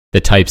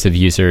the types of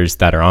users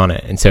that are on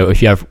it. And so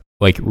if you have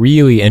like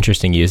really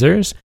interesting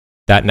users,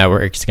 that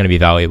network is going to be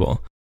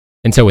valuable.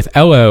 And so with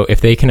Ello,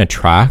 if they can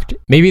attract,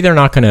 maybe they're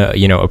not going to,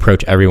 you know,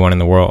 approach everyone in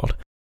the world,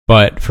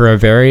 but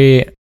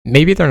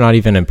maybe they're not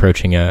even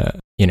approaching a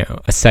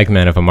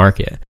segment of a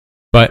market.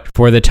 But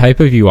for the type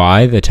of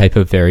UI, the type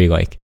of very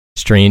like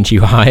strange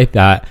UI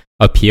that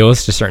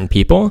appeals to certain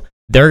people,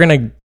 they're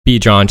going to be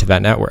drawn to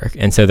that network.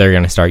 And so they're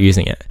going to start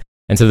using it.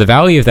 And so the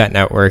value of that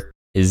network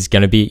is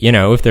going to be, you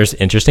know, if there's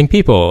interesting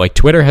people, like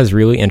Twitter has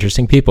really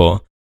interesting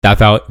people,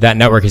 that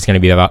network is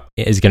going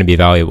to be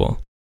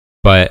valuable.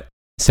 But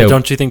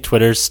don't you think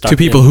Twitter's stuck to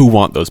people who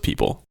want those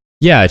people?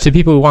 Yeah, to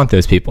people who want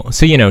those people.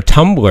 So, you know,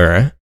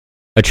 Tumblr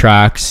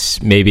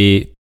attracts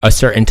maybe a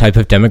certain type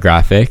of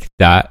demographic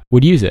that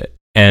would use it.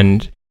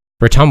 And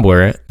for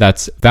Tumblr,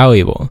 that's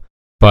valuable.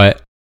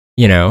 But,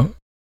 you know,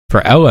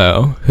 for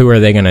Ello, who are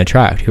they going to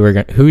attract?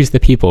 Who's the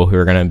people who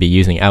are going to be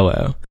using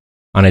Ello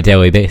on a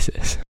daily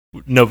basis?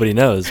 Nobody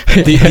knows.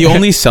 The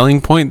only selling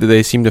point that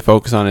they seem to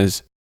focus on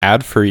is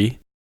ad-free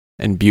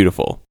and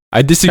beautiful.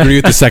 I disagree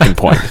with the second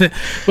point.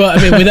 Well,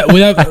 I mean,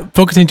 without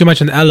focusing too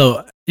much on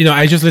Ello, you know,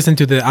 I just listened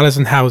to the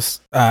Alison House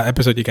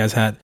episode you guys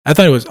had. I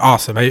thought it was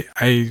awesome. I'm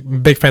a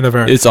big fan of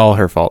her. It's all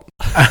her fault.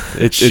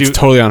 It's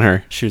totally on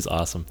her. She was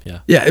awesome. Yeah.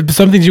 Yeah.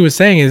 Something she was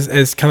saying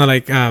is kind of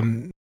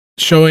like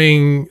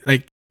showing,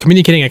 like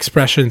communicating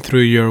expression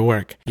through your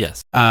work.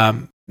 Yes.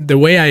 The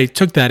way I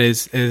took that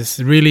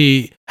is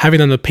really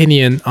having an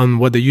opinion on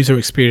what the user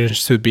experience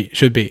should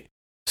be.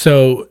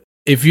 So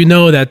if you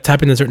know that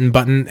typing a certain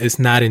button is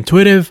not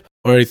intuitive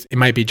or it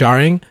might be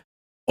jarring,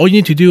 all you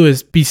need to do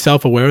is be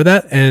self-aware of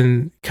that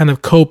and kind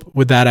of cope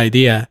with that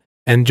idea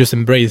and just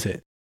embrace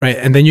it, right?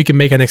 And then you can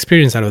make an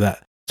experience out of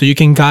that. So you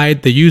can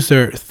guide the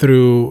user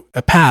through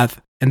a path,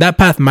 and that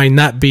path might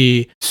not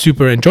be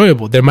super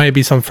enjoyable. There might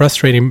be some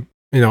frustrating,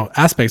 you know,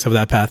 aspects of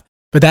that path,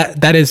 but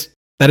that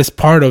is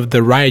part of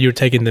the ride you're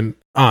taking them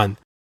on.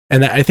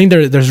 And I think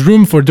there's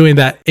room for doing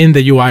that in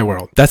the UI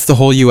world. That's the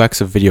whole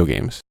UX of video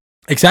games.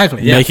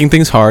 Exactly. Yeah. Making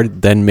things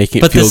hard, then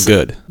making it feel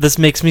good. This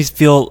makes me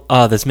feel.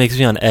 This makes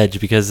me on edge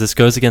because this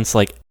goes against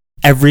like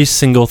every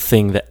single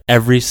thing that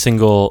every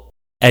single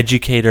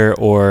educator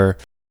or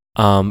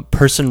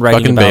person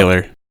writing Fucking about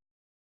Baylor.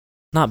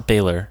 not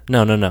Baylor.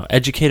 No.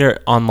 Educator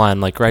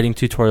online, like writing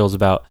tutorials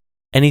about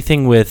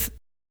anything with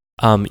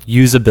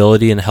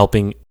usability and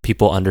helping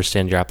people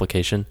understand your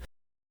application.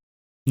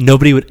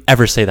 Nobody would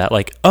ever say that.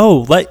 Like,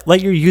 oh,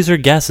 let your user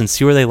guess and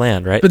see where they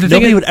land, right? But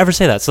Nobody would ever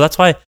say that. So that's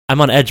why I'm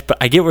on edge. But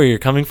I get where you're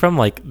coming from.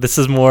 Like, this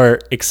is more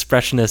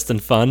expressionist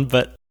and fun.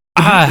 But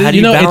how do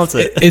you balance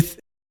it? It's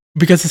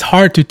because it's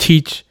hard to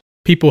teach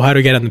people how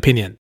to get an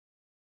opinion.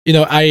 You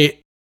know,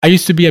 I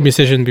used to be a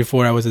musician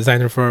before I was a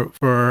designer for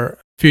a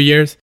few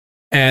years,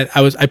 and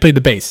I played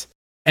the bass.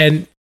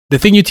 And the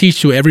thing you teach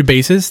to every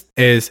bassist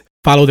is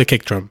follow the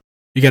kick drum.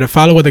 You got to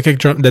follow what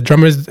the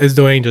drummer is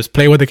doing. Just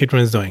play what the kick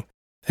drum is doing.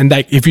 And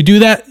like, if you do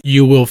that,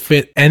 you will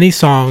fit any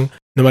song,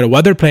 no matter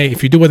what they're playing.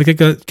 If you do what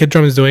the kick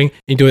drum is doing,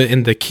 you do it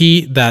in the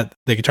key that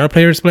the guitar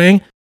player is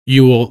playing,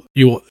 you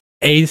will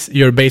ace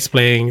your bass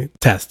playing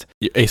test.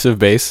 Your ace of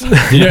bass.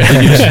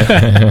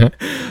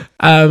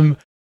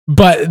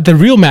 But the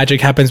real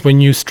magic happens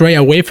when you stray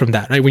away from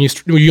that, right? When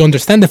you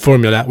understand the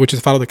formula, which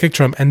is follow the kick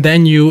drum, and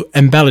then you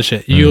embellish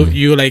it.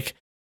 You like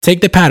take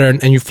the pattern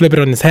and you flip it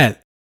on its head,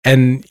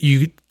 and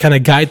you kind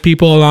of guide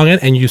people along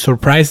it, and you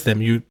surprise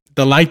them. You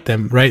delight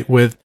them, right?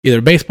 With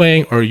either bass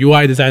playing or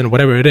UI design or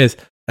whatever it is.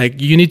 Like,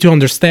 you need to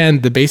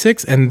understand the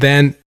basics and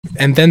then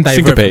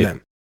divert from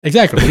them.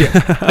 Exactly.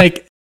 Yeah.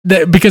 Like,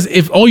 because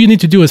if all you need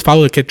to do is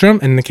follow the kick drum,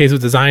 and in the case of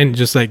design,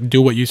 just like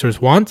do what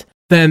users want,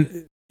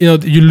 then you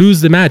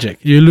lose the magic.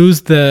 You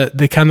lose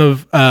the kind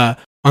of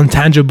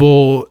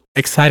untangible,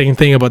 exciting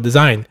thing about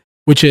design,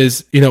 which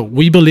is,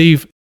 we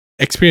believe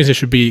experiences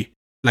should be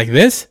like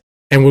this,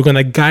 and we're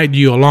gonna guide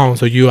you along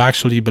so you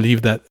actually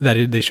believe that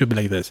they should be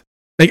like this.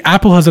 Like,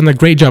 Apple has done a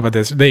great job at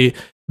this. They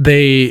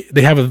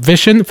have a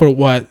vision for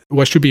what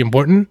should be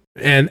important,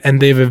 and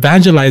they've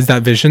evangelized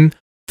that vision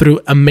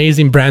through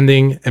amazing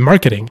branding and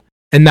marketing.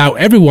 And now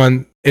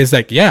everyone is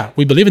like, yeah,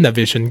 we believe in that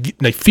vision.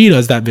 Like, feed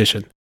us that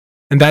vision.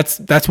 And that's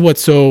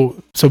what's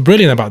so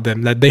brilliant about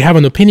them, that they have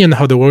an opinion on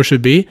how the world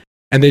should be,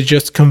 and they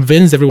just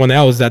convince everyone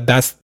else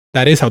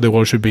that is how the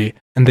world should be,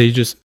 and they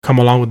just come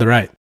along with the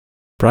ride.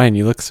 Brian,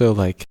 you look so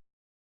like...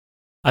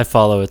 I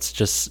follow. It's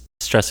just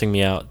stressing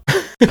me out.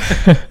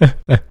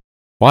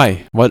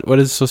 Why? What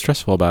is so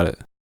stressful about it?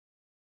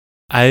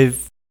 I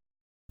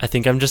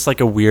think I'm just like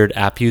a weird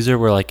app user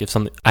where, like,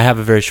 I have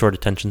a very short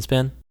attention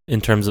span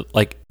in terms of,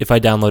 like, if I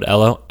download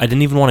Ello, I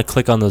didn't even want to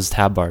click on those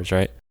tab bars,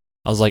 right?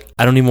 I was like,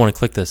 I don't even want to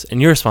click this.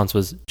 And your response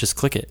was, just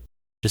click it.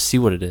 Just see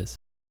what it is.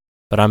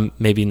 But I'm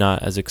maybe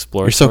not as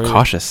exploratory. You're so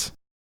cautious.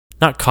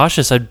 Not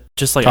cautious. I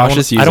just like,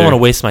 cautious I don't want to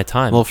waste my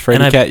time. Little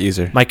Freddy Cat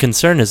user. My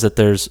concern is that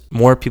there's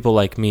more people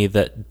like me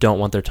that don't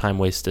want their time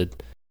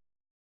wasted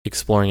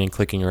exploring and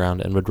clicking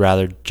around and would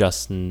rather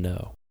just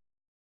know.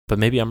 But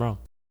maybe I'm wrong.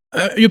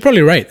 You're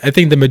probably right. I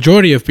think the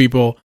majority of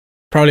people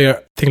probably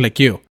think like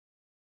you.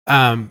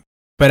 But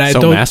I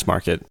don't mass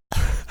market.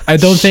 I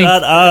don't think.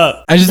 Shut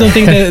up. I just don't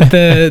think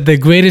that the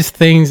greatest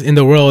things in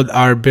the world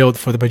are built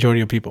for the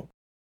majority of people.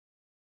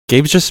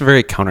 Gabe's just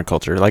very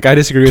counterculture. Like, I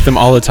disagree with him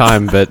all the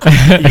time, but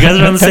you guys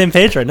are on the same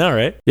page right now,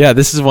 right? Yeah,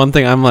 this is one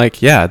thing I'm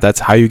like, yeah, that's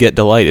how you get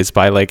delight, is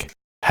by like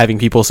having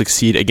people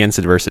succeed against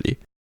adversity.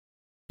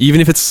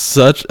 Even if it's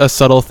such a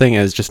subtle thing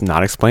as just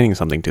not explaining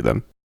something to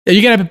them. Yeah,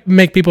 you gotta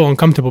make people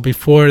uncomfortable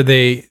before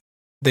they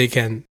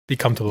can be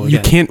comfortable again. You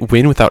can't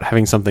win without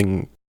having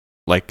something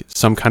like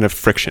some kind of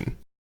friction.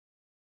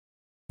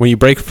 When you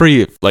break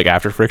free, like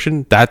after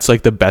friction, that's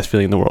like the best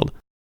feeling in the world.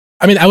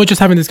 I mean, I was just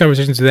having this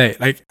conversation today.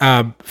 Like,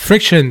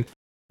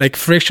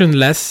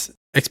 frictionless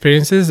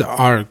experiences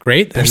are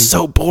great. They're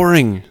so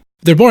boring.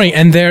 They're boring,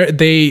 and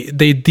they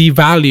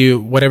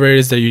devalue whatever it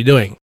is that you're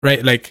doing,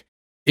 right? Like,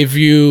 if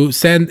you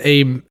send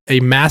a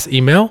mass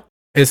email,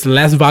 it's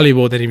less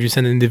valuable than if you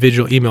send an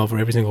individual email for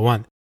every single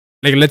one.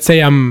 Like, let's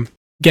say I'm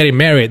getting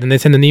married and they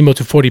send an email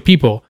to 40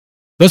 people.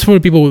 Those 40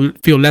 people will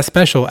feel less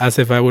special as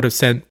if I would have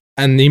sent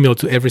an email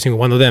to every single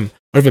one of them.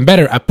 Or even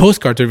better, a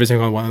postcard to every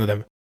single one of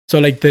them. So,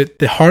 like,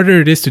 the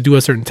harder it is to do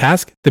a certain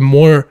task, the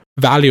more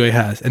value it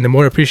has and the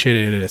more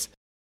appreciated it is.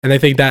 And I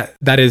think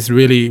that is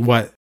really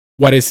what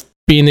is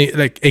being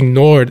like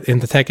ignored in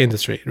the tech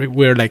industry.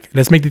 We're like,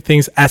 let's make the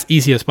things as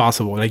easy as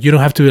possible. Like, you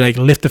don't have to like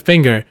lift a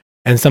finger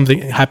and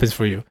something happens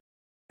for you.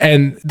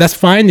 And that's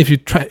fine if you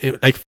try,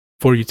 like,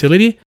 for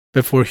utility,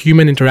 but for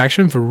human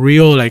interaction, for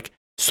real like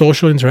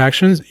social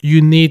interactions,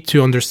 you need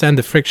to understand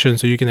the friction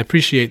so you can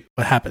appreciate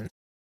what happens.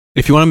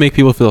 If you want to make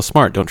people feel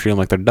smart, don't treat them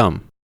like they're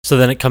dumb. So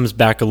then it comes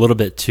back a little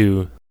bit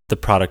to the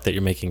product that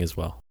you're making as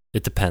well.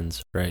 It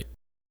depends, right?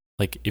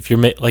 Like, if you're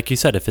like you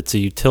said, if it's a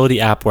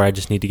utility app where I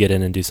just need to get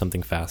in and do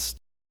something fast,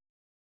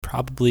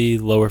 probably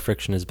lower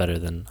friction is better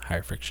than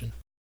higher friction.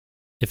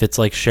 If it's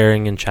like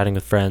sharing and chatting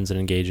with friends and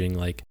engaging,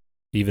 like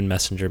even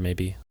Messenger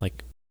maybe,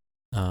 like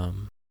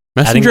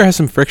Messenger has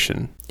some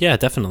friction. Yeah,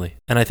 definitely.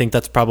 And I think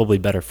that's probably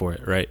better for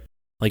it, right?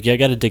 Like, yeah, I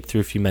got to dig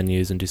through a few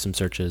menus and do some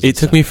searches. It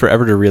took me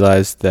forever to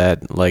realize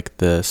that, like,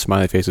 the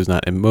smiley face was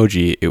not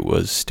emoji, it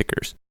was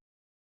stickers.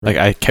 Like,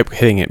 I kept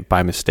hitting it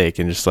by mistake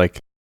and just like,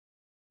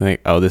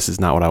 oh, this is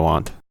not what I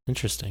want.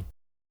 Interesting.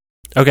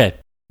 Okay,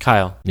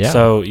 Kyle. Yeah.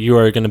 So you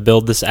are going to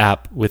build this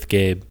app with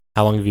Gabe.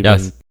 How long have you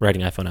Yes. been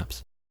writing iPhone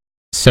apps?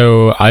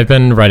 So I've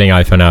been writing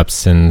iPhone apps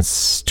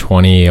since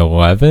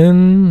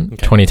 2011, Okay.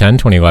 2010,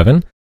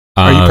 2011.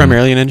 Are you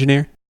primarily an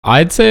engineer?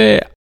 I'd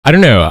say, I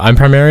don't know.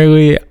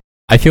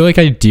 I feel like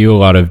I do a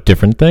lot of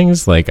different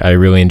things. Like I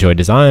really enjoy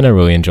design. I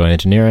really enjoy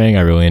engineering.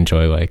 I really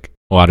enjoy like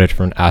a lot of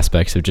different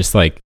aspects of just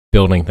like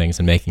building things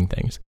and making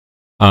things.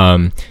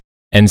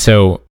 And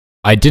so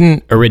I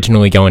didn't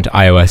originally go into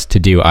iOS to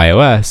do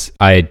iOS.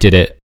 I did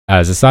it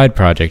as a side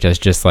project, as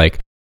just like,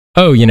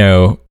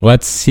 oh,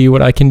 let's see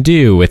what I can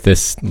do with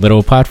this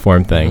little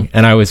platform thing.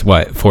 And I was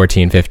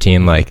 14,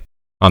 15, like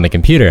on the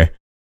computer.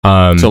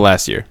 So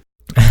last year.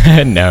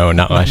 No,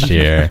 not last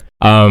year.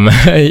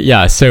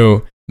 Yeah.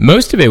 So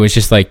most of it was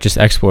just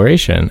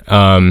exploration.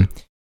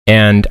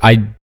 And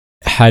I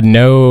had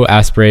no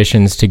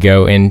aspirations to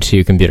go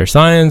into computer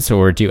science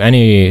or do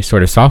any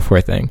sort of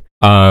software thing.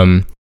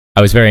 I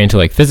was very into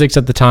like physics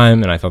at the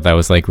time, and I thought that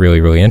was like really,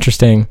 really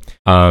interesting.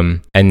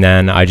 And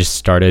then I just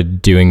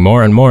started doing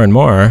more and more and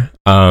more.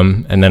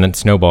 And then it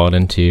snowballed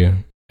into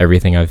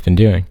everything I've been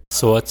doing.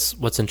 So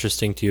what's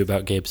interesting to you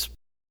about Gabe's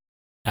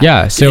app?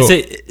 Yeah. So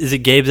is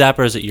it Gabe's app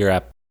or is it your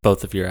app?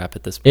 Both of your app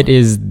at this point. it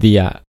is the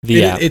app.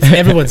 The app. It's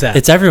everyone's app.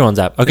 It's everyone's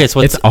app. Okay, so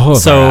It's all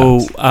of our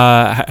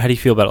apps. how do you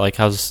feel about it? Like,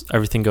 how's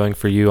everything going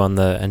for you on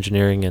the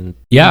engineering and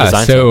Yeah.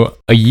 design So side?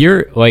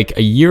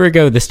 a year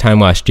ago this time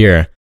last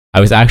year, I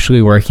was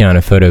actually working on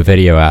a photo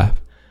video app,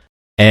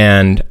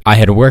 and I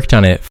had worked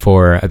on it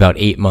for about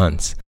 8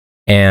 months,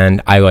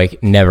 and I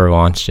like never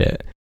launched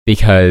it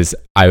because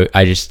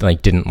I just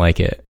like didn't like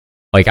it.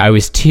 Like I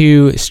was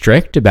too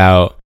strict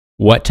about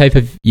what type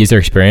of user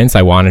experience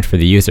I wanted for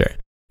the user.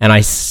 And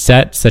I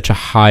set such a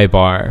high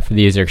bar for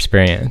the user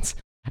experience.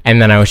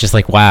 And then I was just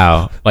like,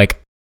 wow,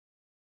 like,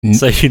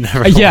 So you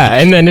never. yeah.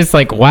 And then it's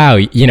like, wow,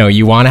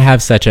 you want to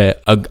have such a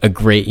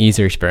great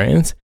user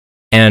experience.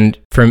 And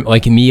from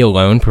like me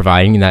alone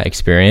providing that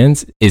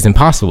experience is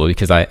impossible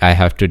because I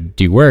have to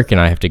do work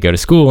and I have to go to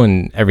school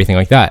and everything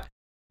like that.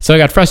 So I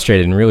got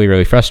frustrated and really,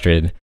 really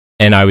frustrated.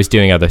 And I was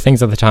doing other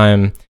things at the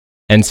time.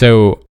 And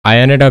so I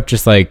ended up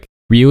just like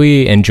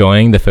really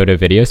enjoying the photo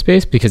video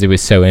space because it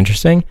was so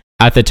interesting.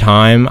 At the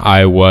time,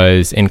 I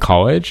was in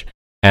college,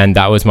 and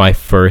that was my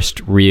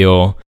first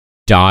real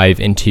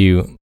dive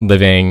into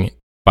living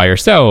by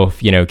yourself,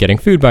 getting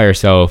food by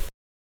yourself,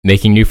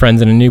 making new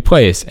friends in a new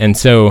place. And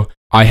so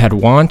I had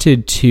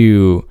wanted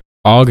to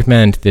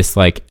augment this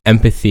like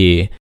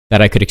empathy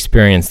that I could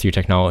experience through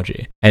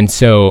technology. And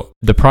so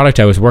the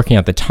product I was working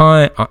at the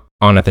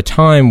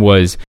time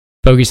was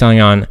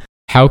focusing on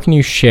how can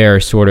you share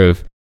sort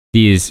of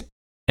these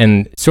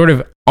and sort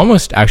of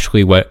almost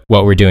actually what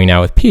we're doing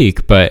now with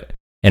Peak, but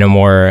in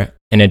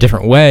a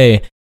different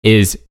way,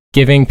 is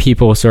giving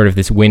people sort of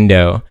this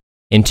window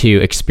into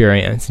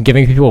experience and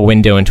giving people a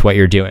window into what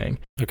you're doing.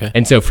 Okay.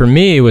 And so for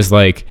me, it was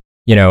like,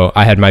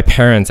 I had my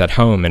parents at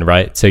home, and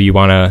right, so you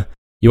wanna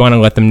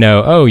let them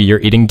know, oh, you're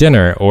eating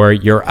dinner or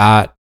you're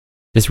at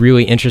this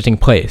really interesting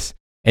place.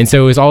 And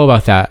so it was all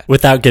about that.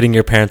 Without getting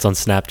your parents on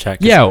Snapchat.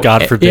 'Cause Yeah,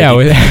 God forbid yeah,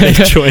 they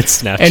join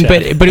Snapchat.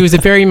 And but it was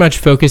a very much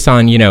focus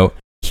on,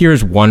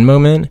 here's one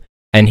moment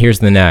and here's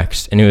the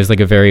next. And it was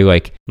like a very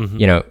like,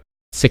 Mhm.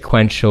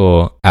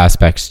 Sequential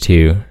aspects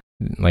to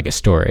like a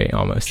story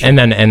almost. Sure. And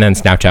then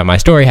Snapchat My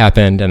Story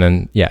happened, and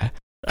then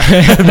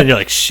And then you're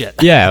like, shit.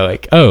 yeah,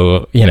 like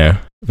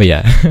but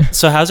yeah.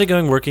 So how's it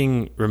going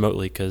working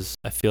remotely? Because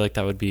I feel like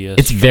that would be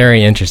It's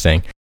very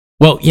interesting.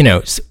 Well,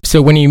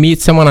 so when you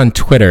meet someone on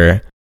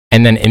Twitter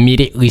and then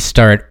immediately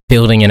start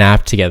building an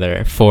app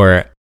together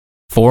for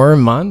 4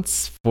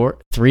 months,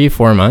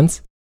 4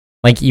 months,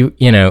 like you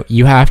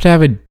have to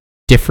have a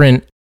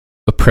different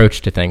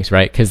approach to things,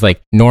 right? Because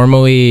like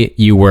normally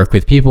you work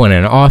with people in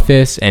an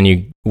office and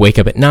you wake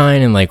up at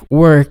 9 and like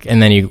work,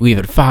 and then you leave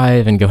at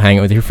 5 and go hang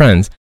out with your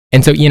friends.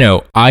 And so,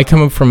 I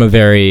come up from a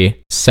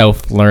very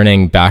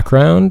self-learning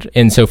background.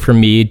 And so for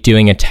me,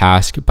 doing a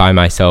task by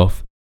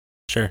myself,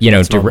 sure,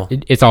 that's normal.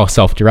 it's all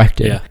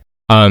self-directed.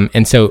 Yeah.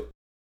 And so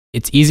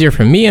it's easier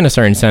for me in a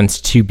certain sense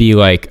to be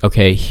like,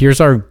 okay, here's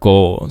our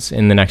goals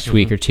in the next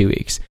week or 2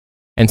 weeks,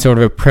 and sort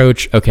of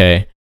approach,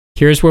 okay,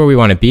 here's where we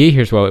want to be,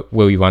 here's what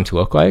we want to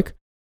look like.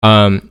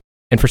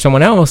 And for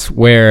someone else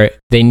where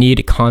they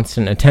need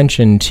constant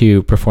attention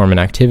to perform an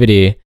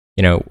activity,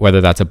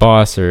 whether that's a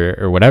boss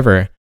or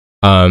whatever,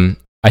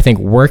 I think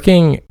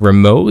working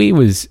remotely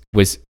was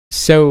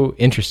so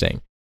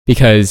interesting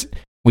because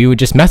we would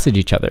just message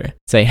each other,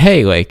 say,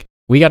 hey, like,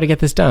 we got to get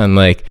this done.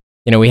 Like,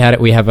 we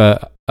have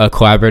a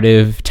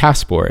collaborative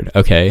task board.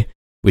 Okay,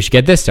 we should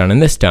get this done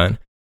and this done.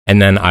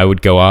 And then I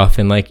would go off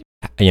and like,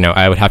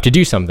 I would have to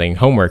do something,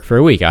 homework for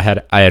a week. I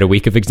had a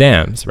week of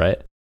exams,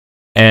 right?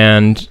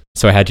 And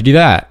so I had to do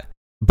that.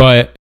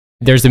 But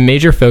there's a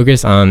major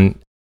focus on,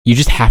 you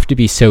just have to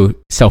be so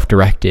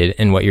self-directed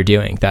in what you're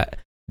doing that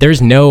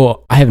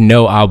I have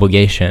no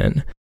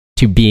obligation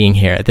to being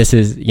here. This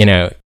is,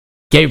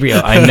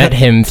 Gabriel, I met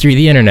him through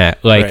the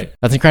internet. Like, right.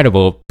 That's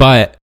incredible.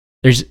 But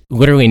there's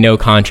literally no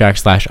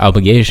contract /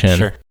 obligation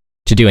Sure.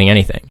 to doing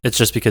anything. It's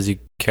just because you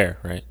care,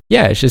 right?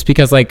 Yeah, it's just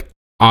because like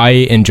I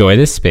enjoy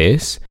this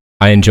space.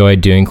 I enjoy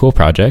doing cool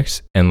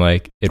projects, and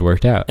like it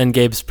worked out. And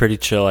Gabe's pretty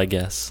chill, I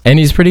guess. And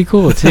he's pretty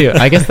cool too.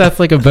 I guess that's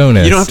like a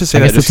bonus. You don't have to say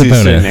I that. guess Just it's a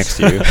sitting bonus. next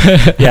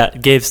to you. Yeah,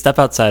 Gabe, step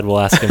outside. We'll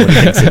ask him what he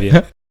thinks of you.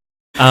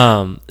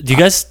 Do you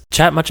guys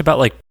chat much about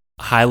like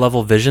high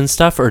level vision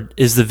stuff, or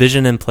is the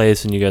vision in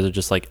place and you guys are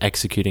just like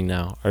executing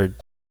now, or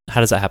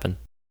how does that happen?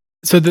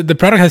 So the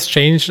product has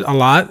changed a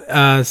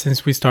lot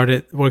since we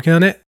started working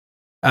on it.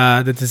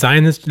 The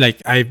design is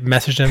like, I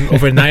messaged him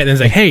overnight and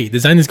it's like, hey,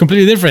 design is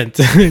completely different.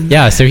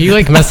 Yeah, so he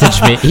like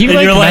messaged me. He And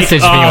like you're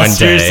messaged me one day.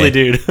 Seriously,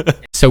 dude.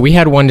 So we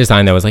had one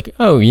design that was like,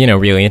 oh,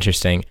 really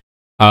interesting.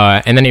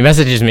 And then he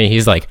messages me.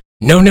 He's like,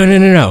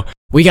 no.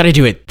 We got to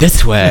do it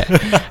this way.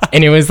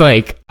 And it was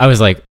like, I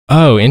was like,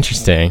 oh,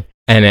 interesting.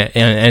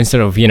 And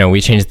sort of,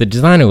 we changed the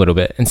design a little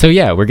bit. And so,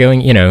 yeah, we're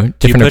going,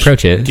 different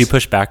approaches. Do you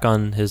push back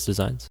on his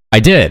designs? I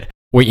did.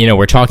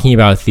 We're talking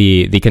about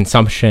the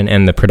consumption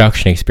and the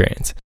production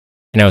experience.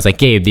 And I was like,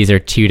 Gabe, these are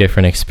two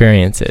different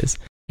experiences.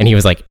 And he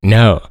was like,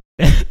 no,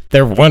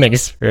 they're one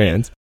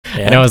experience.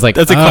 Yeah. And I was like,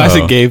 That's a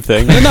classic Gabe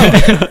thing.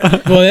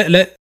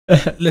 Well,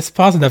 let's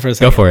pause on that for a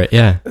second. Go for it.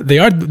 Yeah. They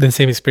are the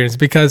same experience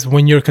because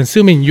when you're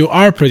consuming, you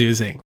are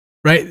producing,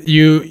 right?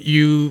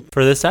 You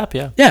For this app,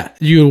 yeah.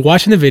 you're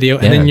watching the video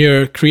and then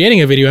you're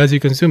creating a video as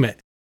you consume it.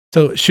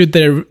 So should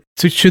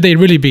they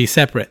really be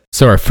separate?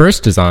 So our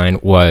first design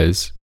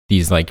was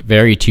these like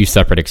very two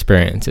separate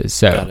experiences.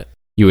 Got So it.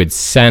 you would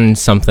send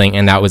something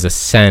and that was a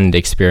send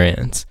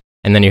experience.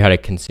 And then you had a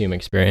consume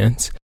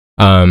experience.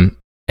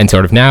 And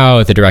sort of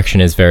now the direction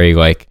is very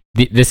like,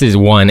 this is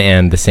one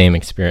and the same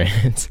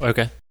experience.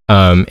 Okay.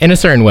 In a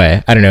certain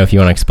way. I don't know if you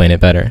want to explain it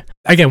better.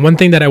 Again, one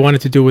thing that I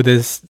wanted to do with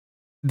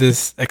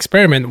this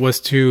experiment was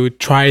to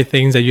try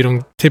things that you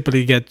don't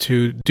typically get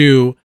to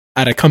do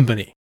at a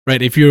company,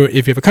 right? If you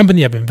have a company,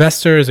 you have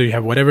investors, or you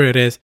have whatever it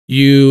is,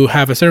 you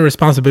have a certain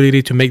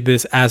responsibility to make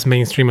this as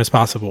mainstream as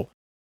possible.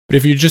 But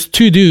if you're just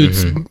two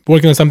dudes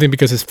working on something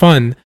because it's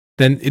fun,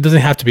 then it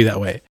doesn't have to be that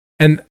way.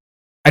 And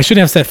I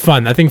shouldn't have said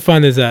fun. I think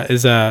fun is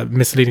a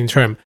misleading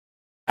term.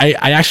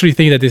 I actually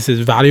think that this is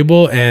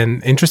valuable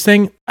and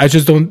interesting. I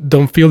just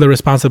don't feel the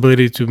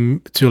responsibility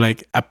to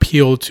like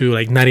appeal to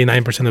like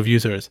 99% of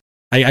users.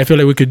 I feel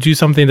like we could do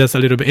something that's a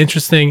little bit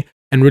interesting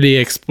and really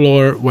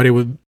explore what it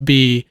would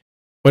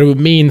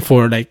mean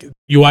for like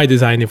UI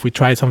design if we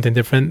tried something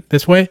different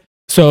this way.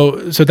 So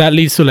that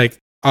leads to like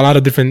a lot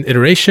of different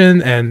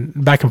iteration and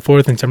back and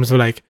forth in terms of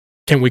like,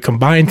 can we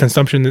combine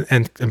consumption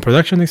and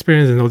production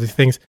experience and all these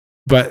things?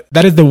 But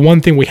that is the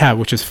one thing we have,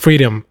 which is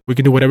freedom. We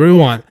can do whatever we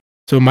want.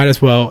 So might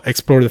as well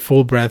explore the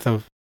full breadth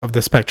of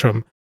the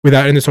spectrum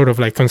without any sort of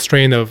like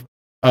constraint of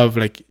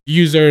like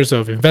users,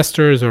 of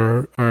investors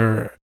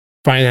or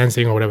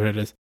financing or whatever it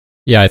is.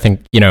 Yeah, I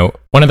think,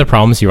 one of the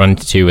problems you run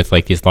into with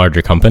like these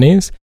larger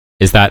companies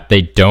is that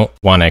they don't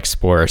want to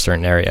explore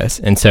certain areas.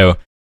 And so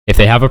if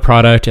they have a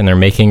product and they're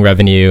making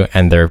revenue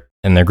and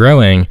they're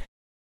growing,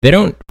 they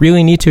don't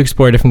really need to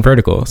explore different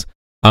verticals.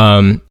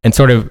 And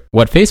sort of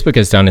what Facebook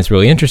has done is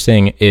really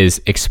interesting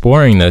is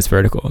exploring those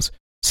verticals.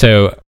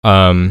 So,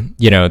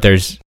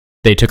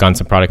 they took on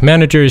some product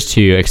managers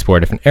to explore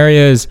different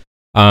areas.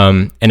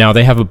 And now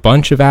they have a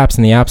bunch of apps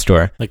in the App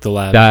Store Like the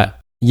lab. that,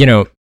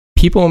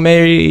 people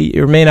may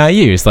or may not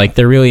use. Like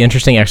they're really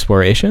interesting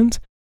explorations.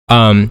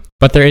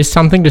 But there is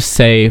something to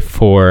say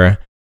for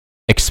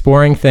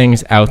exploring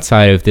things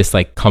outside of this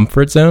like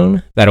comfort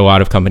zone that a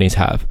lot of companies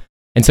have.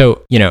 And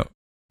so,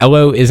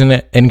 Ello isn't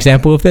an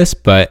example of this,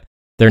 but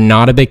they're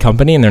not a big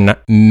company and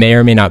may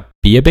or may not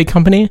be a big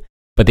company,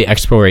 but the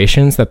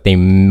explorations that they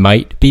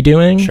might be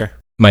doing Sure.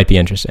 might be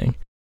interesting.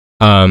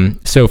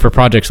 So for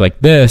projects like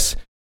this,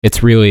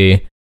 it's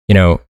really,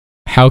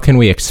 how can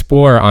we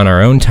explore on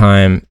our own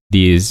time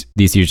these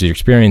user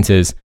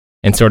experiences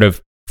and sort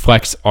of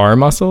flex our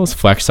muscles,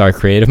 flex our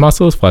creative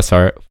muscles, flex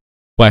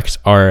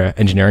our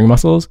engineering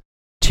muscles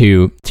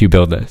to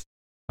build this.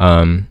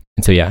 And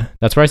so, yeah,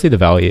 that's where I see the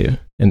value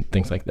in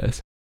things like this.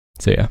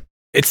 So, yeah.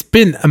 It's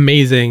been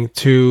amazing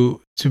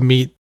to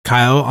meet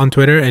Kyle on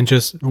Twitter and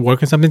just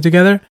work on something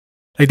together.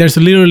 Like there's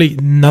literally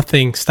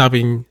nothing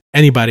stopping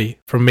anybody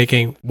from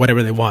making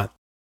whatever they want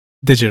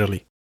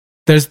digitally.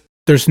 There's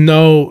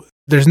no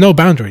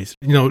boundaries,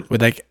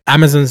 with like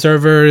Amazon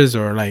servers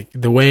or like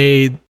the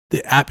way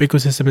the app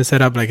ecosystem is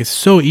set up. Like it's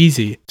so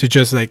easy to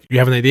just like, you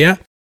have an idea,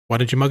 why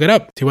don't you mug it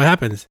up, see what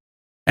happens?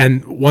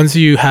 And once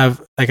you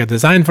have like a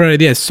design for an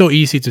idea, it's so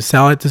easy to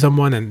sell it to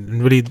someone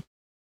and really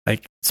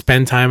like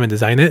spend time and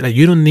design it. Like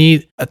you don't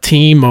need a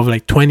team of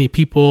like 20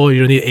 people. You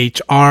don't need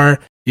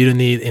HR. You don't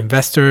need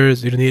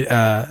investors. You don't need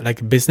like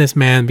a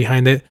businessman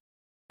behind it.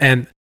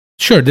 And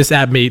sure, this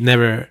app may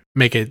never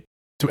make it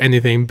to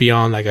anything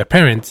beyond like a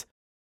parent,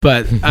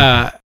 but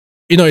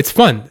it's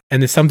fun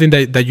and it's something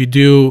that you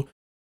do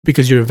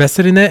because you're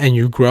invested in it and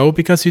you grow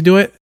because you do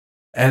it.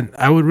 And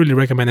I would really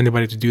recommend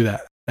anybody to do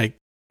that. Like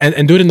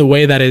and do it in the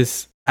way that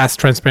is as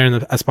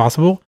transparent as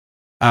possible,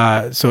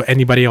 so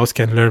anybody else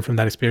can learn from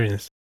that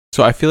experience.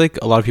 So I feel like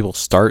a lot of people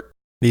start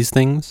these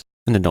things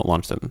and then don't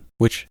launch them,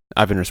 which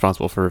I've been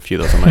responsible for a few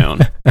of those on my own.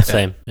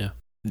 Same. Yeah.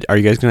 Are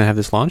you guys going to have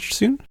this launched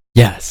soon?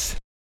 Yes.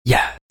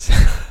 Yes.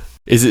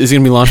 Is it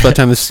going to be launched by the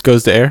time this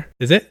goes to air?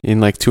 Is it? In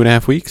like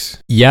 2.5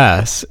 weeks?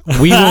 Yes.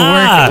 We will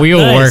work. We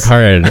will work Nice.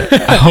 hard.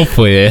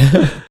 Hopefully.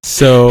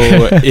 So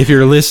if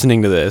you're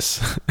listening to this,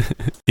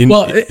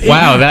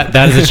 Wow,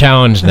 that is a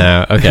challenge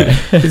now. Okay.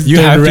 you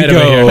have to red over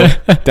go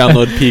here.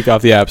 download Peak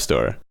off the App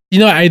Store. You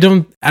know, I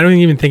don't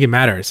even think it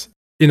matters.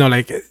 You know,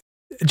 like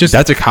just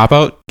That's a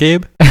cop-out,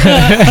 Gabe.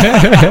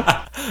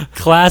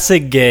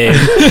 Classic game.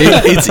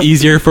 It's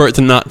easier for it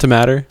to not to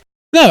matter.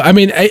 no. I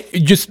mean, I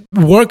just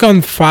work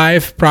on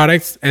 5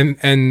 products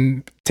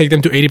and take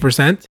them to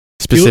 80%.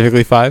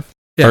 Specifically 5?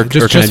 Yeah, Or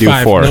just can I do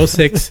 5, 4? no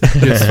 6,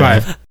 just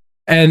 5.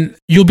 And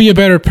you'll be a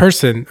better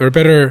person or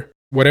better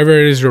whatever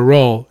it is your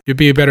role. You'll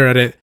be better at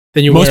it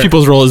than you Most were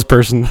people's role is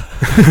person.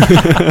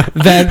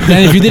 than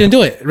if you didn't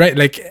do it, right?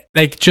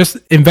 Like just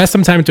invest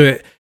some time into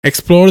it,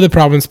 explore the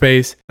problem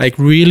space, like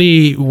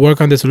really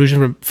work on the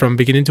solution from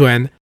beginning to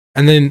end,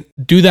 and then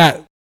do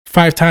that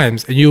 5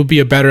 times, and you'll be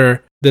a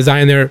better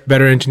designer,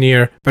 better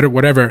engineer, better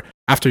whatever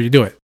after you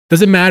do it.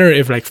 Doesn't matter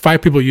if like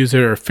 5 people use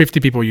it or 50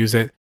 people use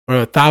it or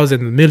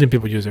 1,000, 1,000,000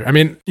 people use it. I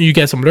mean, you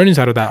get some learnings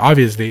out of that,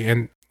 obviously,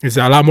 and it's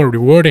a lot more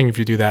rewarding if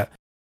you do that.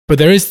 But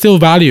there is still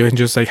value in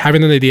just like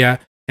having an idea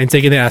and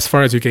taking it as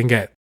far as you can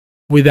get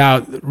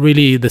without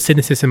really the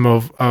cynicism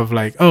of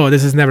like, oh,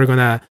 this is never going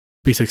to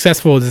be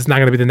successful. This is not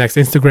going to be the next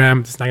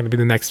Instagram. This is not going to be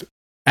the next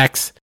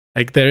X.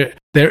 Like there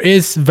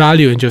is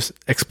value in just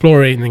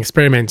exploring and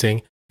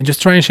experimenting and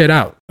just trying shit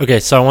out. Okay,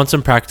 so I want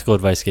some practical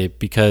advice, Gabe,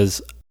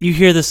 because you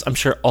hear this, I'm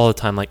sure, all the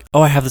time. Like,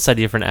 oh, I have this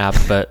idea for an app,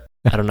 but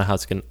I don't know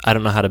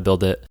how to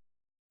build it,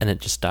 and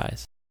it just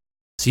dies.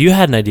 So you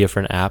had an idea for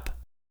an app,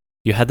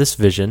 you had this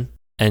vision,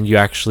 and you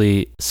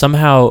actually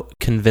somehow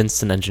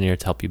convinced an engineer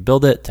to help you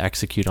build it, to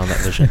execute on that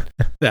vision.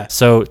 Yeah.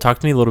 So talk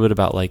to me a little bit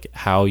about like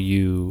how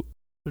you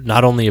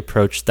not only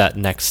approached that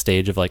next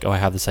stage of like, oh, I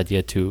have this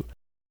idea to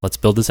let's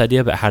build this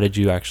idea, but how did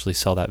you actually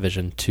sell that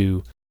vision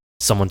to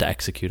someone to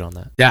execute on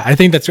that? Yeah, I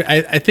think that's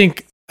right. I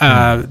think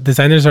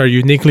designers are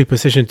uniquely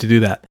positioned to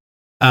do that.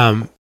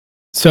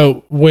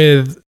 So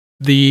with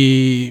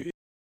the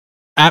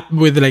app,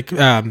 with like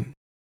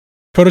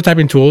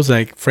prototyping tools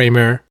like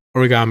Framer,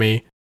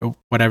 Origami, or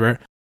whatever,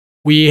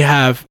 we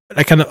have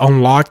like kind of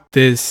unlocked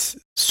this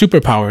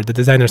superpower that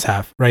designers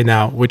have right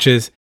now, which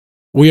is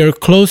we are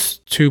close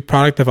to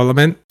product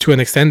development to an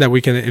extent that we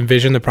can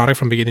envision the product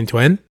from beginning to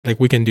end. Like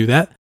we can do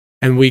that,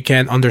 and we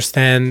can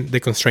understand the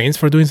constraints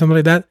for doing something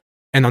like that.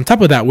 And on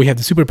top of that, we have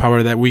the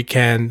superpower that we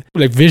can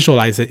like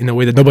visualize it in a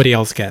way that nobody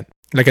else can.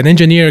 Like an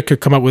engineer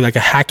could come up with like a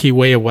hacky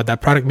way of what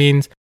that product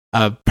means.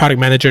 A product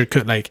manager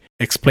could like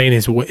explain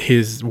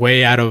his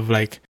way out of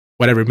like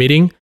whatever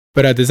meeting.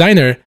 But a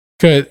designer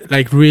could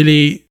like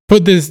really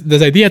put this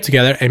idea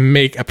together and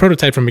make a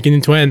prototype from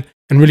beginning to end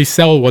and really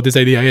sell what this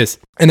idea is.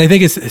 And I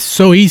think it's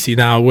so easy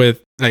now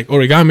with like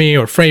Origami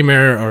or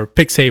Framer or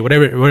Pixay,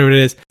 whatever it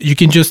is. You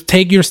can just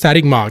take your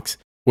static mocks,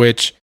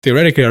 which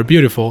theoretically are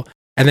beautiful,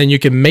 and then you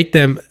can make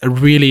them a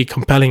really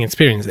compelling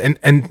experience.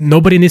 And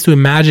nobody needs to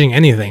imagine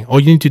anything. All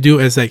you need to do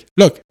is like,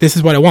 look, this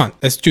is what I want.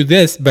 Let's do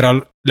this, but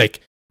I'll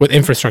like with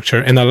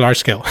infrastructure and a large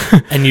scale.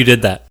 And you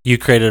did that. You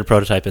created a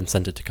prototype and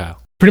sent it to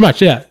Kyle. Pretty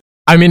much, yeah.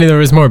 I mean, there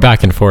was more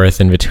back and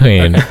forth in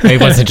between. It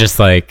wasn't just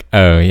like,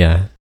 oh,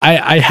 yeah.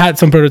 I had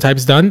some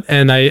prototypes done,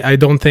 and I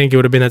don't think it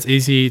would have been as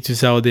easy to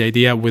sell the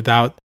idea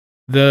without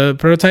the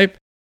prototype,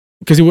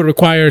 because it would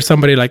require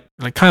somebody like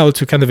Kyle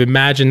to kind of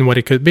imagine what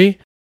it could be.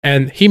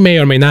 And he may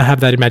or may not have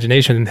that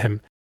imagination in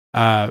him,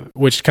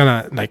 which kind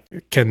of like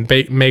can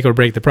make or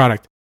break the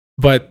product.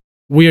 But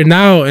we are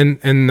now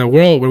in a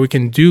world where we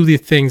can do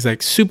these things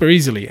like super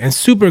easily and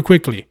super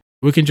quickly.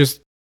 We can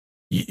just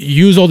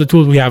use all the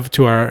tools we have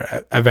to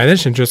our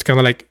advantage and just kind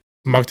of like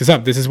mock this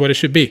up. This is what it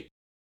should be.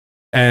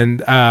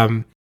 And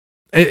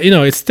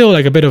it's still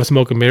like a bit of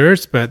smoke and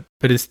mirrors, but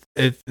it's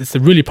a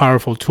really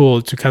powerful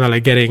tool to kind of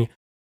like getting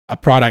a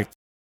product,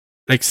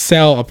 like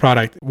sell a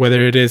product,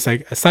 whether it is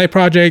like a side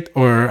project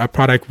or a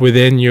product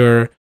within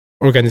your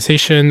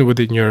organization,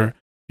 within your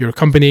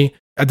company.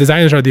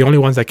 Designers are the only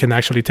ones that can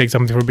actually take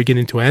something from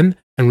beginning to end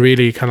and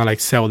really kind of like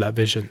sell that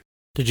vision.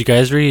 Did you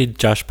guys read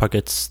Josh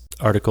Puckett's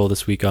article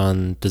this week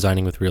on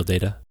designing with real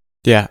data?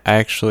 Yeah, I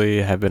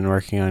actually have been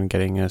working on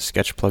getting a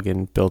Sketch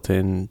plugin built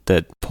in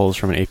that pulls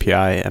from an API,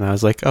 and I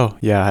was like, oh,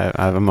 yeah,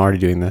 I'm already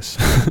doing this.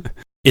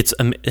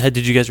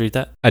 Did you guys read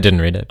that? I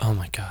didn't read it. Oh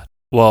my God.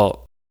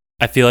 Well,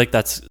 I feel like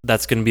that's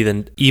going to be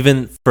the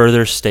even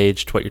further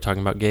stage to what you're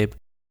talking about, Gabe.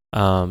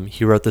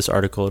 He wrote this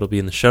article. It'll be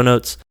in the show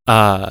notes.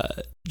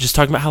 Just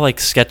talking about how like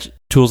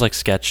tools like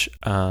Sketch,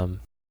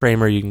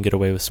 Framer, you can get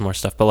away with some more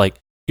stuff, but like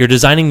you're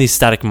designing these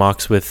static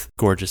mocks with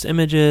gorgeous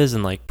images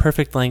and like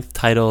perfect length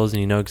titles, and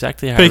you know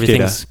exactly how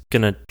everything's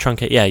going to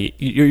truncate. Yeah,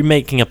 you're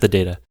making up the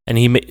data. And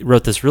he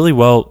wrote this really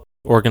well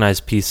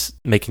organized piece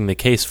making the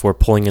case for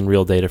pulling in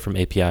real data from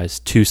APIs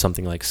to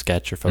something like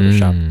Sketch or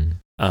Photoshop,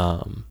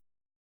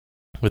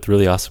 with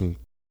really awesome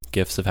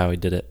GIFs of how he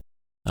did it.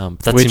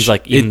 That seems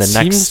like even the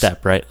next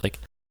step, right? Like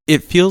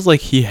it feels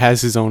like he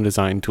has his own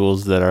design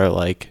tools that are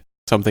like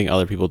something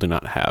other people do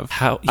not have.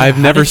 I've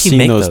how never did he seen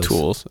make those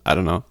tools. I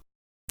don't know.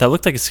 That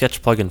looked like a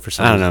sketch plugin for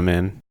some I don't reason. know,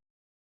 man.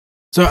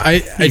 So I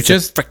He's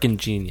just a freaking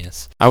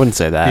genius. I wouldn't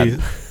say that.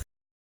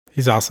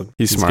 he's awesome.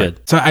 He's He's smart.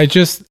 good. So I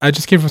just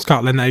came from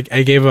Scotland. I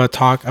gave a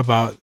talk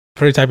about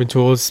prototyping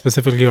tools,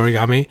 specifically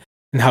origami,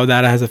 and how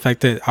that has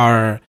affected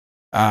our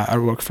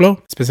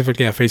workflow,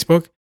 specifically at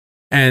Facebook.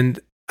 And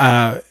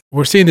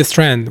we're seeing this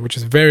trend, which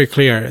is very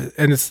clear,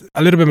 and it's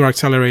a little bit more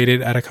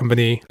accelerated at a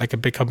company like a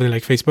big company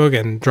like Facebook,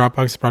 and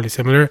Dropbox is probably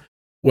similar,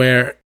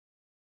 where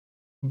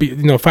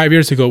 5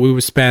 years ago we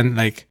would spend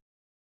like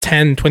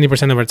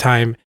 10-20% of our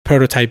time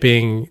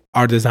prototyping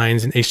our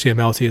designs in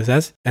HTML,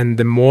 CSS, and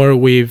the more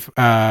we've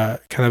kind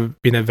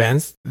of been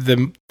advanced,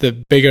 the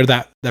bigger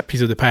that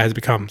piece of the pie has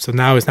become. So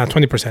now it's not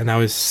 20%, now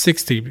it's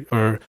 60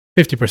 or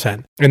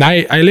 50%. And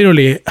I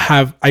literally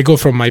I go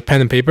from my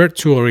pen and paper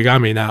to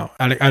origami now.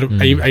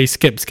 I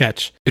skip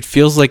sketch. It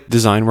feels like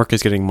design work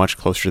is getting much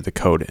closer to the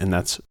code, and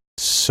that's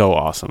so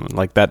awesome.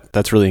 Like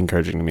that's really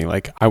encouraging to me.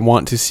 Like I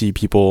want to see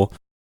people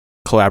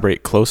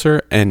collaborate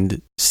closer,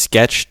 and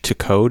sketch to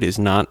code is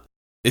not,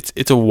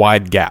 it's a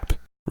wide gap,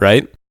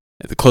 right?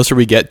 The closer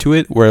we get to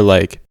it, where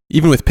like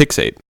even with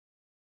Pixate,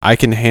 I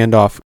can hand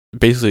off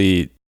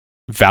basically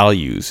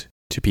values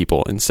to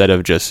people instead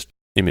of just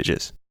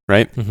images,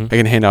 right? Mm-hmm. I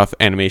can hand off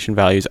animation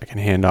values. I can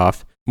hand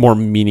off more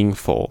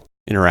meaningful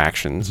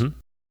interactions. Mm-hmm.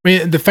 I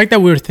mean, the fact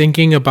that we're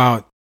thinking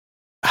about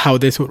how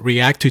this would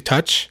react to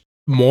touch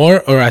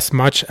more or as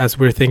much as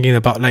we're thinking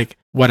about like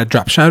what a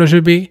drop shadow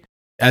should be,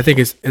 I think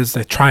is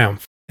a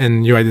triumph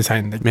in UI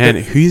design. Man,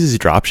 who uses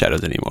drop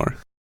shadows anymore?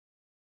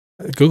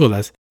 Google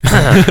does.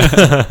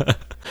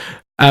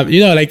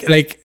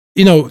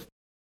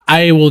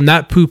 I will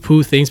not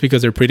poo-poo things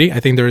because they're pretty.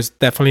 I think there's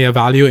definitely a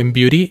value in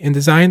beauty in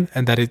design,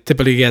 and that it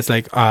typically gets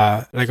like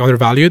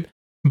undervalued.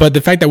 But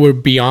the fact that we're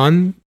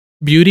beyond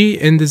beauty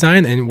in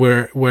design, and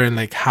we're in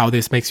like how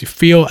this makes you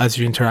feel as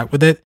you interact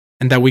with it,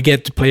 and that we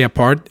get to play a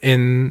part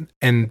in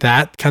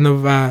that kind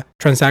of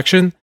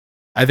transaction,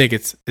 I think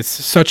it's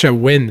such a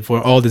win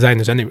for all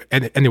designers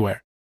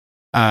anywhere.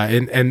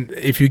 And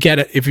if you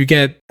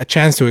get a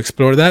chance to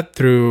explore that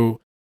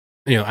through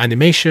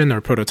animation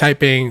or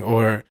prototyping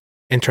or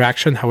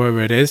interaction,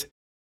 however it is,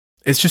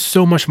 it's just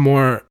so much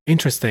more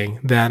interesting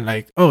than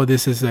like, oh,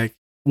 this is like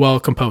well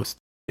composed.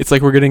 It's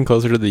like we're getting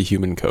closer to the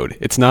human code.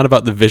 It's not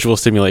about the visual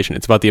stimulation.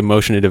 It's about the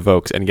emotion it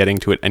evokes and getting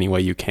to it any way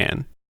you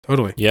can.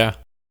 Totally. Yeah.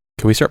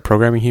 Can we start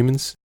programming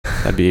humans?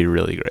 That'd be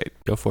really great.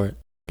 Go for it.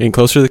 Getting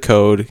closer to the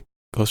code,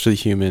 closer to the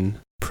human.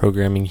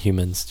 Programming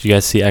humans. Did you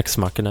guys see Ex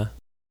Machina?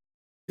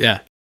 Yeah.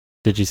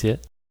 Did you see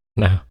it?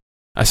 No.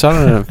 I saw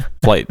it on a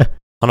flight.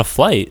 On a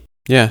flight?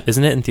 Yeah.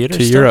 Isn't it in theaters?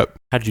 To still? Europe.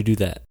 How did you do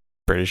that?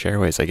 British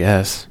Airways, I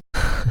guess.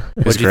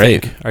 It was What do you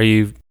great. think? Are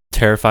you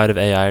terrified of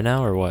AI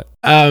now or what?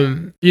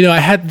 I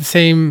had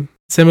the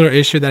similar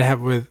issue that I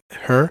have with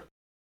Her.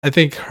 I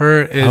think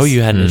Her is. Oh,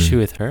 you had an issue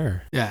with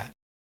Her. Yeah.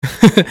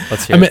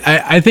 Let's hear I mean,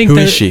 I think Who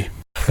is she?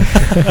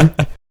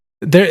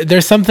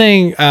 there's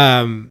something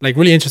like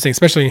really interesting,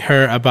 especially in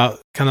Her,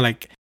 about kind of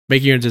like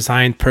making your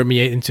design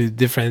permeate into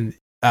different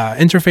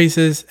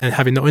interfaces and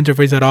having no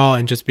interface at all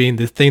and just being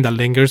the thing that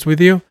lingers with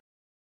you.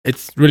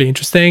 It's really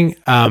interesting.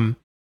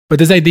 But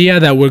this idea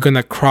that we're going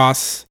to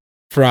cross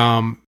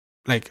from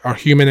like our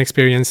human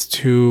experience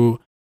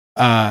to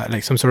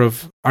like some sort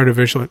of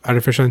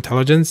artificial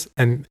intelligence,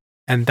 and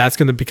that's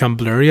going to become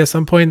blurry at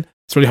some point,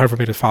 it's really hard for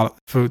me to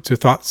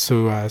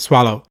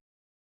swallow.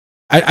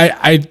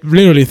 I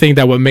literally think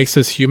that what makes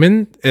us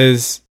human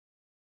is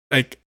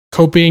like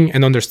coping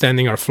and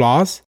understanding our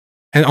flaws.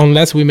 And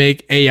unless we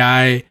make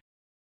AI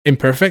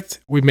imperfect,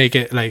 we make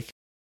it like,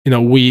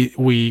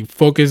 we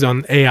focus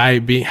on AI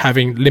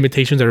having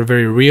limitations that are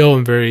very real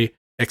and very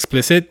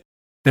explicit,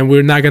 then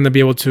we're not going to be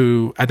able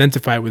to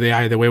identify with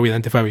AI the way we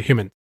identify with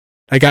humans.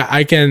 Like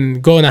I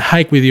can go on a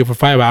hike with you for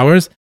 5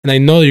 hours, and I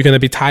know you're going to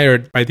be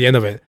tired by the end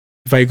of it.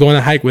 If I go on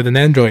a hike with an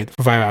Android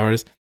for 5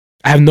 hours,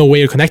 I have no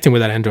way of connecting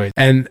with that Android.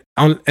 And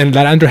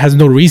that Android has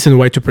no reason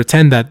why to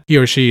pretend that he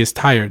or she is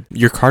tired.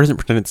 Your car doesn't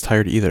pretend it's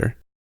tired either.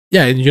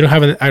 Yeah, and you don't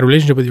have a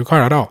relationship with your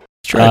car at all.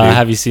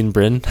 Have you seen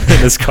Bryn in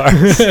his car?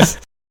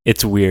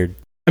 It's weird.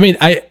 I mean,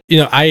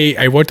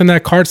 I worked on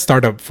that car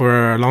startup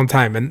for a long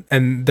time,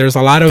 and there's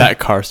a lot of That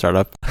car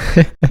startup.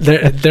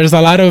 there's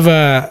a lot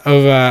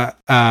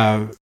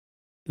of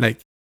like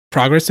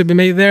progress to be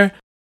made there,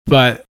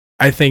 but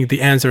I think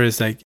the answer is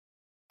like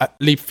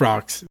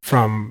leapfrogs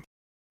from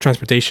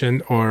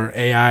transportation or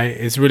AI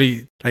is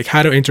really like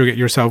how to integrate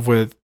yourself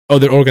with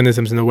other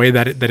organisms in a way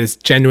that is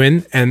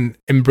genuine and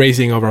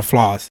embracing of our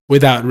flaws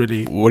without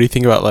really. What do you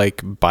think about like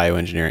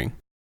bioengineering?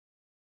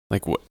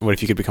 Like what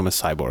if you could become a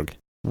cyborg?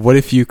 What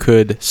if you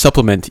could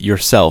supplement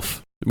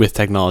yourself with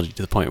technology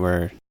to the point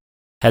where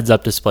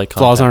Heads-up display contacts.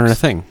 flaws aren't a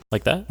thing?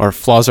 Like that? Or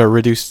flaws are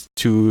reduced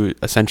to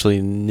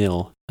essentially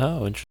nil.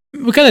 Oh, interesting.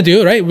 We kind of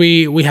do, right?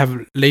 We have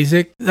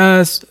LASIK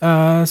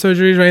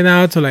surgeries right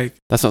now to like.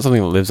 That's not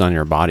something that lives on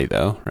your body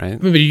though,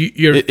 right? Maybe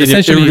you're It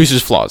essentially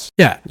reduces flaws.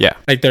 Yeah. Yeah.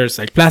 Like there's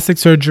like plastic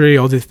surgery,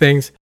 all these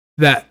things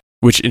that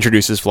which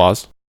introduces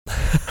flaws.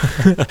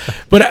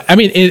 But I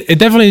mean, it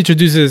definitely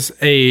introduces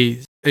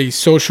a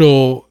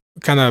social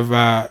kind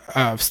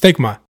of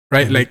stigma,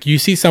 right? Mhm. Like you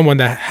see someone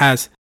that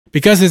has,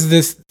 because it's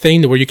this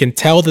thing where you can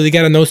tell that they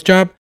got a nose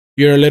job,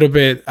 you're a little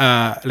bit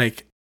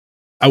like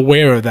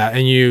aware of that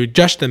and you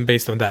judge them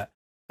based on that.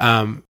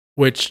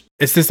 Which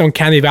is this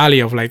uncanny valley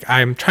of like,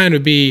 I'm trying to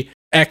be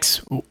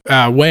X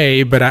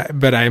way,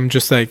 but I'm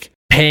just like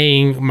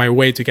paying my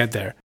way to get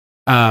there.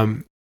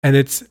 And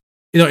it's,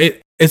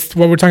 it's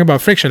what we're talking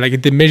about, friction. Like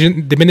it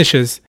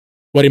diminishes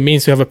what it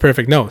means to have a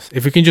perfect nose.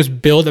 If we can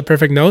just build a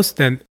perfect nose,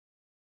 then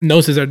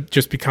noses are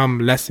just become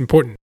less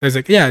important. It's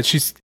like, yeah,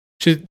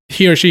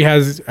 he or she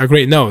has a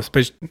great nose,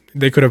 but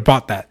they could have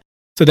bought that.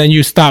 So then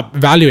you stop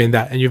valuing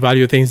that and you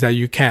value things that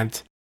you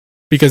can't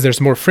because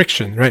there's more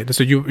friction, right?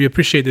 So you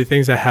appreciate the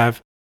things that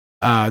have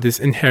this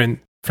inherent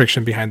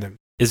friction behind them.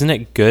 Isn't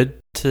it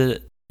good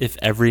if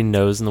every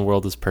nose in the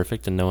world is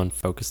perfect and no one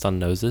focused on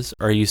noses?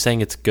 Or are you saying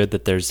it's good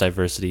that there's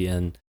diversity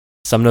and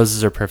some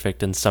noses are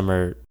perfect and some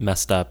are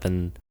messed up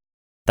and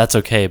that's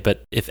okay?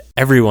 But if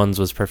everyone's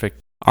was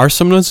perfect, Are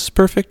some noses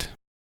perfect?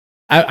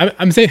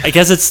 I'm saying, I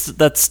guess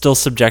that's still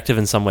subjective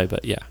in some way,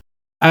 but yeah.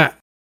 I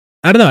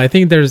don't know. I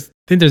think there's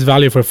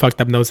value for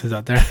fucked up noses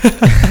out there.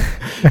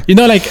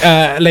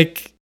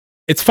 Like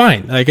it's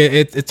fine. Like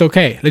it's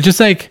okay. It's just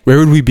like, Where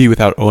would we be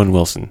without Owen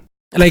Wilson?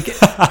 like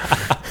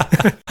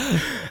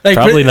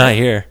Probably not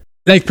here.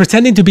 Like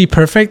pretending to be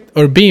perfect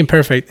or being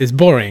perfect is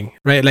boring,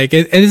 right? Like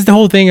it is the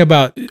whole thing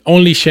about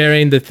only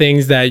sharing the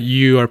things that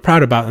you are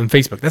proud about on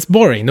Facebook. That's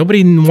boring.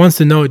 Nobody wants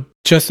to know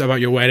just about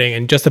your wedding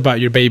and just about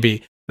your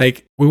baby.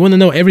 Like we want to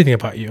know everything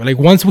about you. Like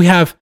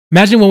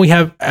imagine when we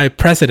have a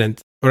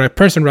president or a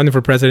person running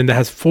for president that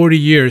has 40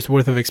 years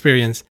worth of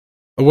experience,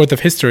 or worth of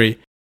history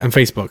on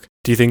Facebook.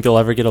 Do you think they'll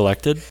ever get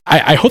elected?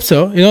 I hope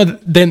so.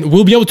 Then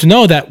we'll be able to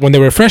know that when they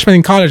were freshmen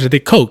in college, that they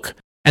coke.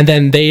 And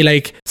then they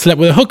like slept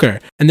with a hooker,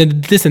 and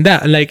then this and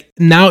that, and like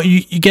now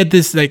you get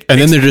this like,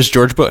 And then they're just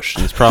George Bush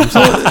and his problem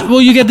solved.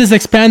 well, you get this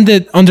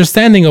expanded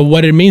understanding of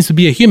what it means to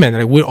be a human.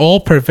 Like we're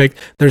all perfect.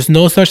 There's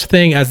no such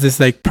thing as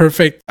this like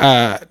perfect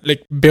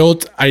like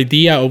built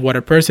idea of what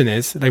a person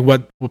is. Like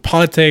what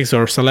politics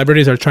or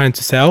celebrities are trying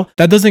to sell,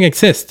 that doesn't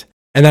exist.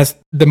 And that's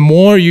the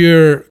more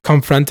you're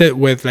confronted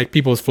with like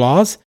people's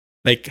flaws,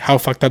 like how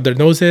fucked up their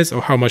nose is,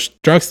 or how much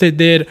drugs they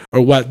did,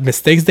 or what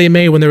mistakes they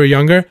made when they were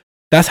younger.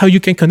 That's how you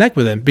can connect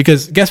with them.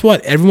 Because guess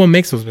what? Everyone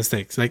makes those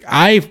mistakes. Like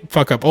I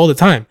fuck up all the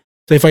time.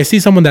 So if I see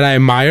someone that I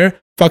admire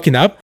fucking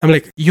up, I'm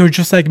like, you're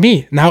just like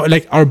me. Now,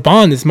 like our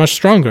bond is much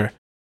stronger.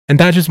 And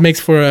that just makes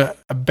for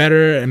a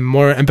better and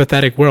more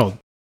empathetic world.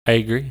 I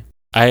agree.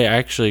 I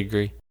actually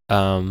agree.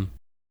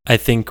 I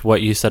think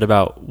what you said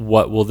about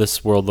what will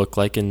this world look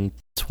like in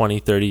 20,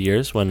 30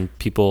 years when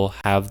people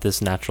have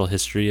this natural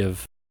history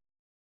of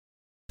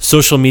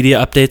social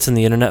media updates and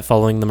the internet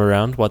following them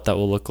around, what that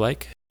will look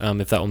like.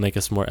 If that will make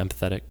us more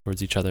empathetic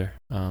towards each other.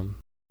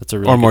 That's a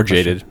really Or more good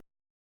question. jaded.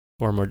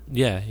 Or more,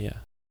 yeah.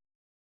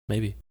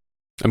 Maybe.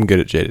 I'm good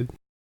at jaded.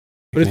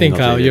 What do you think,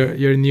 Kyle? Jaded.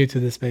 You're new to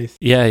this space.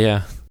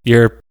 Yeah.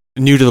 You're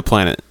New to the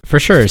planet For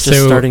sure. just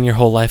So starting your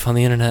whole life on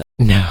the internet.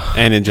 no,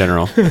 and in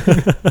general.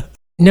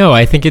 no,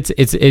 I think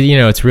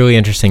it's really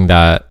interesting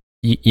that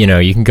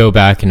you can go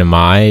back into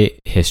my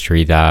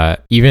history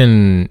that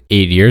even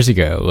 8 years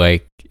ago,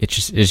 like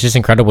it's just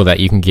incredible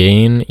that you can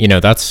gain.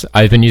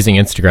 I've been using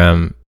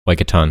Instagram like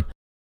a ton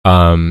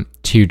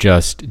to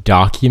just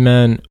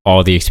document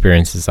all the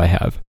experiences I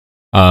have.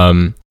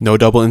 No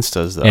double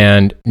instas though.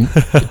 And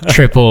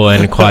triple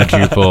and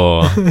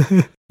quadruple,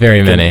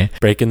 very many.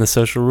 Breaking the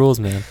social rules,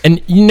 man.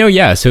 And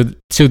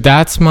so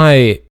that's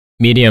my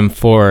medium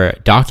for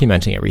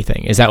documenting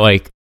everything. Is that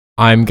like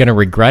I'm gonna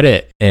regret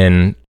it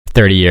in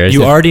 30 years?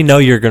 You already know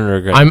you're going to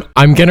regret it.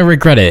 I'm gonna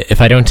regret it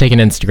if I don't take an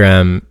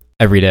Instagram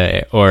every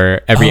day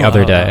or every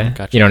other day.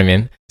 Gotcha. You know what I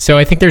mean? So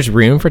I think there's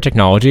room for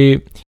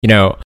technology.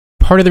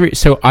 Part of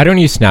so I don't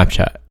use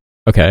Snapchat.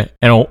 Okay,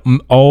 and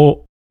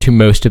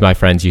most of my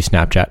friends use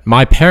Snapchat.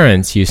 My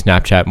parents use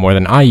Snapchat more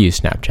than I use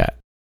Snapchat.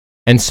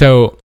 And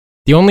so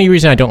the only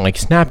reason I don't like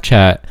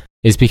Snapchat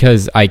is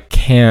because I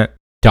can't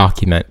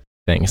document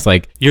things.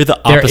 Like You're the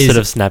opposite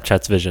of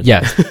Snapchat's vision.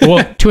 yes,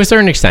 well, to a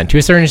certain extent,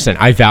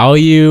 I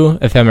value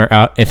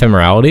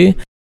ephemerality,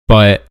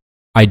 but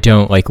I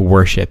don't like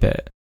worship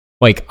it.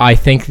 Like I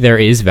think there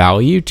is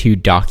value to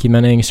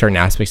documenting certain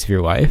aspects of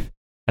your life.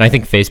 And I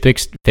think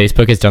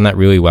Facebook has done that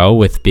really well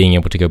with being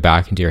able to go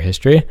back into your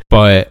history.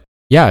 But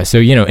yeah, so,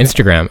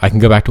 Instagram, I can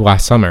go back to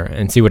last summer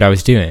and see what I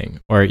was doing.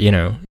 Or,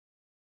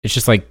 it's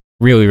just like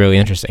really, really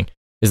interesting.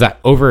 Is that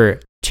over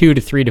 2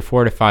 to 3 to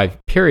 4 to 5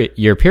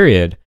 year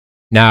period,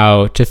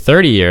 now to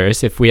 30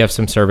 years, if we have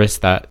some service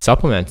that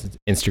supplements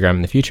Instagram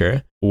in the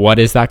future, what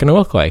is that going to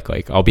look like?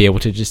 Like I'll be able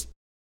to just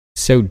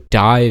so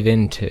dive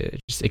into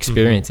just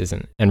experiences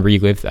and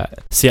relive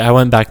that. See, I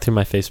went back through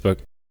my Facebook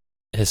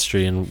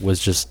history and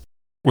was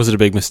it a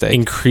big mistake?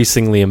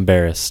 increasingly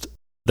embarrassed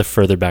the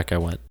further back I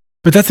went.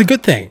 But that's a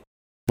good thing.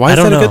 Why I is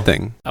that don't a know. good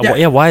thing?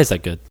 Yeah. Why is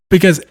that good?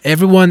 Because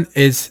everyone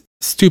is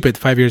stupid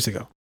 5 years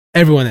ago.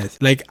 Everyone is.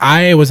 Like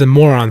I was a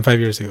moron 5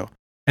 years ago.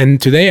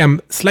 And today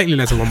I'm slightly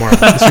less of a moron.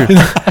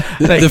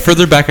 The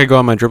further back I go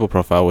on my dribble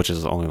profile, which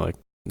is only like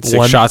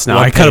 6 shots now,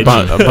 I cut a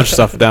bunch of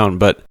stuff down.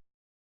 But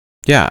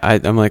yeah,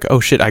 I'm like, oh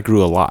shit, I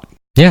grew a lot.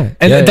 Yeah.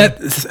 And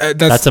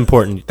that's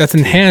important. That's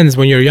enhanced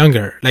when you're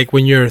younger. Like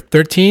when you're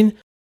 13,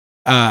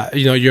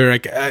 you're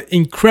like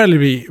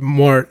incredibly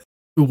more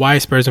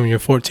wise person when you're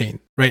 14,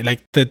 right?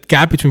 Like the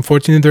gap between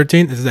 14 and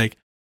 13 is like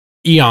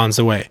eons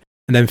away.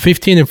 And then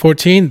 15 and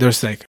 14,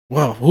 there's like,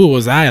 whoa, who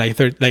was I?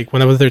 Like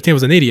when I was 13, I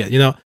was an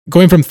idiot,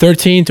 Going from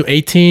 13 to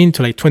 18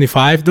 to like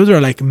 25, those are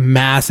like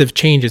massive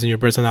changes in your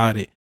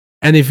personality.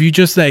 And if you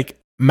just like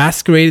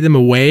masquerade them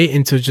away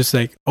into just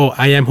like, oh,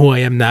 I am who I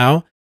am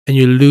now, and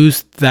you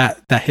lose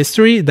that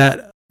history,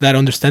 that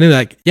understanding,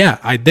 like, yeah,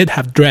 I did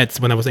have dreads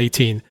when I was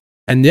 18.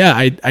 And yeah,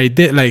 I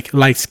did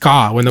like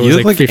ska when I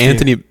was like 15. You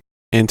look like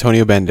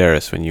Antonio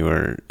Banderas when you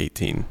were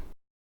 18.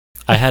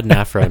 I had an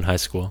afro in high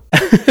school.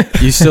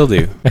 You still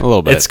do a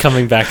little bit. It's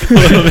coming back a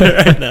little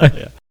bit right now.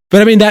 Yeah.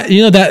 But I mean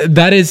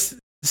that is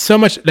so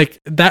much like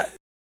that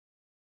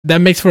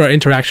makes for our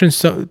interaction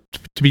to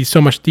be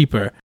so much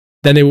deeper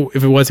than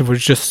if we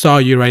just saw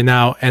you right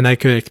now and I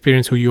could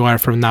experience who you are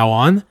from now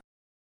on,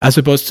 as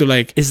opposed to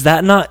like. Is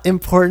that not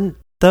important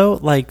though?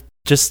 Like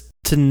just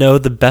to know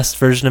the best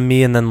version of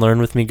me and then learn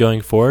with me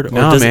going forward? Or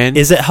no, man.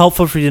 Is it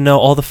helpful for you to know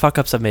all the fuck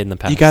ups I've made in the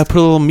past? You gotta put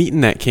a little meat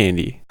in that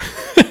candy.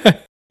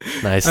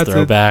 Nice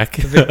throwback.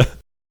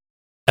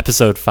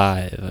 Episode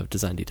 5 of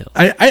Design Details.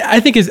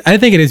 I think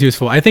it is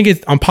useful. I think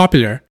it's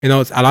unpopular. A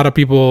lot of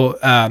people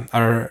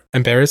are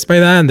embarrassed by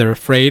that and they're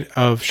afraid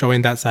of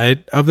showing that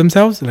side of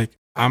themselves. Like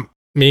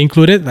me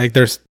included. Like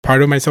there's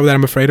part of myself that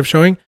I'm afraid of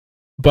showing.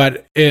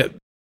 But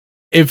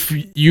if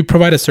you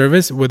provide a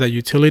service with a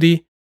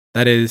utility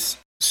that is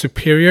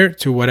superior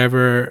to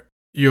whatever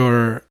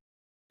your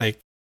like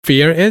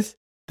fear is,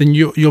 then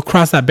you'll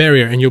cross that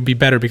barrier and you'll be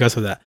better because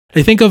of that.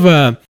 I think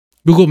of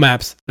Google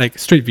Maps, like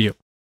Street View.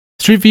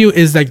 Street View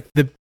is like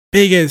the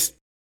biggest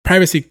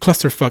privacy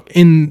clusterfuck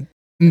in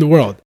the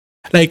world.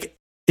 Like,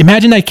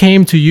 imagine I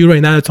came to you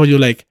right now and told you,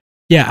 like,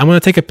 yeah, I'm going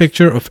to take a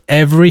picture of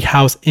every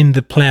house in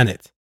the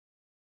planet.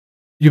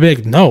 You'd be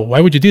like, no, why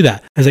would you do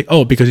that? I was like,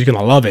 oh, because you're going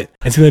to love it.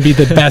 It's going to be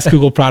the best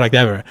Google product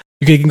ever.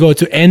 You can go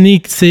to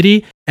any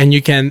city and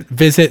you can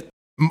visit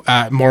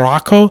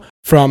Morocco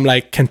from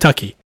like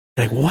Kentucky.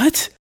 Like,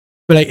 what?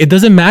 But like, it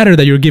doesn't matter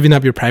that you're giving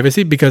up your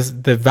privacy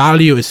because the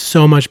value is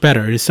so much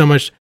better. It is so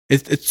much.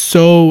 It's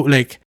so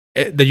like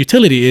the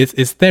utility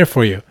is there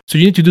for you. So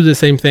you need to do the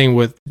same thing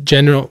with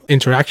general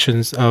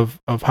interactions of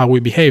how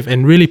we behave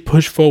and really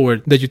push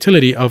forward the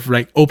utility of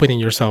like opening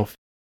yourself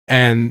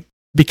and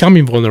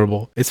becoming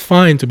vulnerable. It's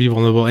fine to be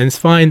vulnerable and it's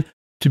fine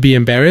to be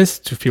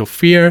embarrassed, to feel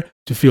fear,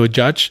 to feel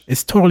judged.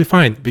 It's totally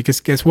fine because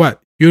guess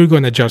what? You're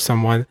going to judge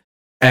someone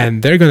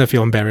and they're going to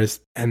feel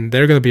embarrassed and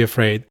they're going to be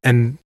afraid.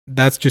 And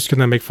that's just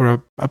going to make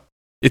for a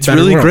It's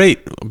really great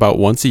about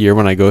once a year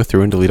when I go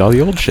through and delete all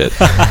the old shit.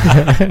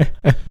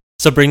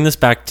 So bring this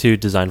back to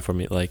design for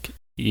me. Like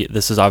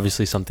this is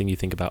obviously something you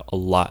think about a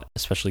lot,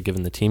 especially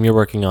given the team you're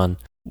working on.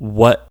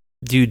 What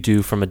do you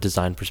do from a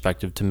design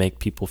perspective to make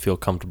people feel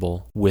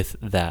comfortable with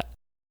that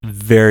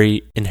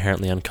very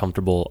inherently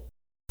uncomfortable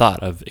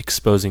thought of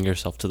exposing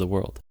yourself to the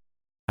world?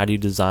 How do you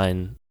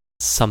design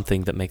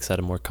something that makes that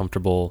a more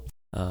comfortable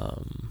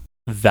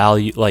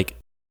value, like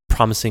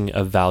promising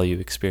a value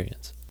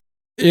experience?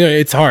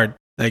 It's hard.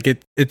 Like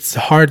it's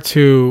hard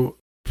to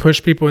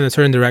push people in a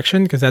certain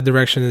direction because that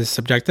direction is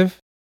subjective.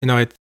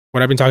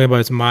 What I've been talking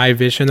about is my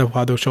vision of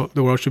how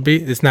the world should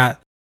be. It's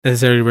not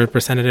necessarily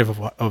representative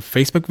of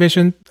Facebook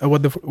vision of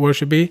what the world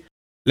should be,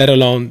 let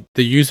alone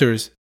the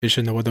user's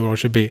vision of what the world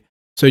should be.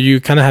 So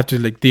you kind of have to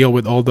like deal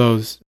with all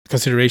those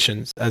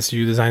considerations as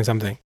you design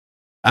something.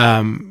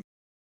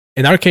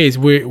 In our case,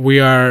 we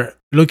are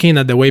looking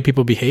at the way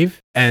people behave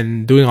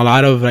and doing a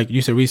lot of like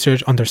user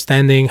research,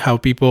 understanding how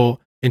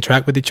people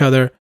interact with each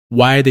other,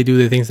 why they do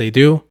the things they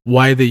do,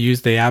 why they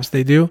use the apps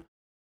they do,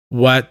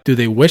 what do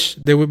they wish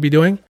they would be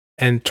doing,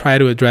 and try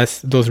to address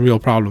those real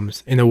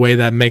problems in a way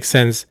that makes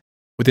sense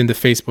within the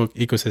Facebook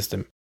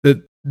ecosystem.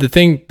 The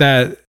thing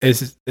that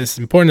is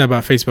important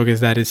about Facebook is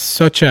that it's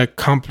such a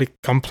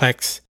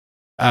complex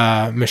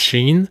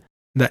machine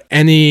that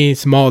any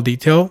small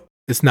detail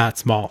is not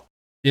small.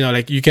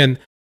 Like you can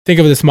think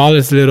of the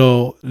smallest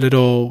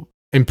little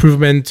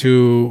improvement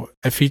to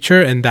a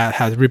feature and that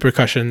has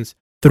repercussions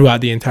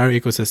throughout the entire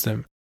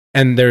ecosystem.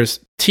 And there's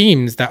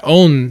teams that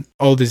own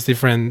all these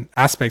different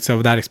aspects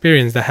of that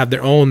experience that have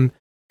their own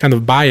kind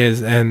of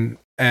bias and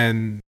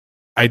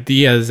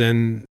ideas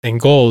and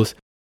goals.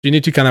 You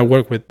need to kind of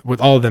work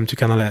with all of them to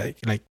kind of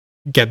like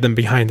get them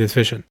behind this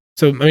vision.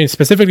 So, I mean,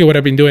 specifically what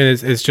I've been doing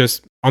is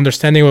just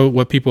understanding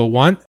what people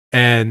want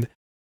and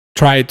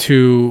try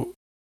to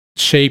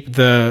shape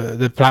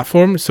the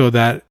platform so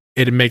that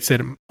it makes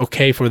it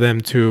okay for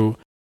them to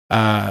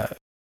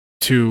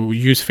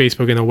use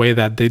Facebook in a way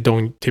that they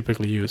don't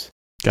typically use.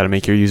 Got to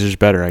make your users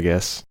better, I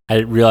guess.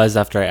 I realized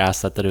after I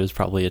asked that it was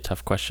probably a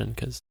tough question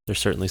because there's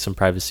certainly some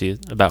privacy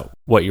about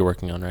what you're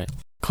working on, right?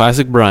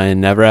 Classic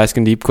Brian, never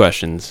asking deep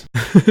questions.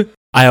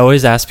 I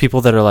always ask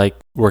people that are like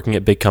working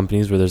at big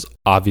companies where there's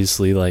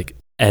obviously like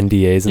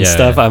NDAs and Yeah,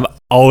 stuff. yeah. I'm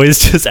always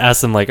just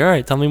ask them like, all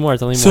right, tell me more.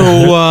 So,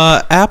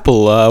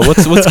 Apple,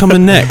 what's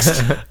coming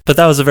next? But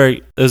that was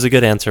a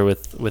good answer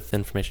with the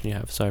information you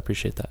have. So I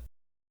appreciate that.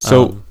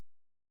 So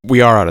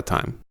we are out of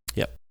time.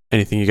 Yep.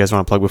 Anything you guys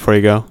want to plug before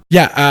you go?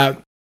 Yeah,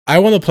 I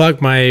want to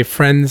plug my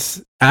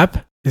friend's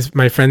app. Is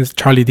my friend's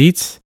Charlie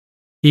Dietz.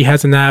 He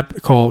has an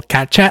app called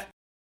Cat Chat.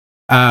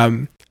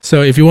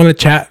 So if you want to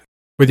chat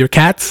with your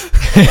cats,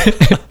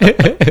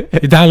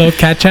 you download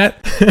Cat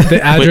Chat.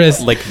 The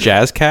address, like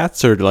jazz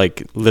cats or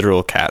like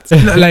literal cats?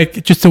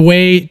 like just the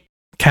way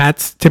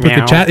cats typically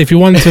Meow. chat. If you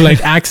want to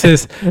like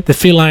access the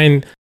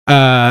feline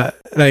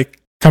like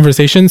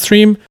conversation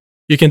stream,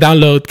 you can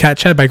download Cat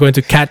Chat by going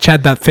to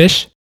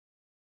catchat.fish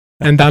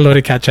and download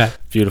a Cat Chat.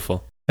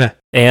 Beautiful. Yeah.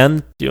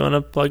 And do you want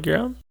to plug your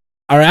own?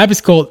 Our app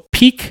is called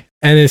Peak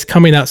and is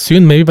coming out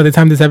soon. Maybe by the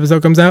time this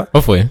episode comes out.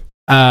 Hopefully.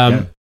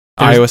 There's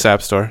iOS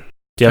App Store.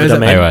 Do you have a There's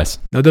domain? iOS.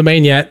 no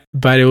domain yet,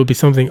 but it will be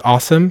something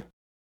awesome.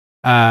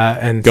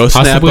 And Go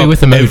snap Possibly up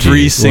with emojis.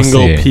 every We'll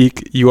single see.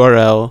 peak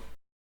URL.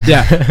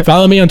 yeah,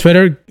 follow me on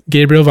Twitter,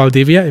 Gabriel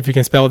Valdivia. If you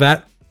can spell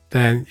that,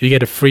 then you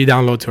get a free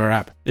download to our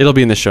app. It'll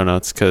be in the show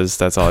notes because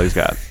that's all he's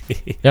got.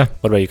 Yeah.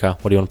 What about you, Kyle?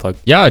 What do you want to plug?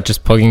 Yeah,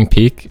 just plugging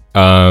Peak.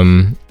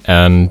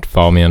 And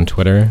follow me on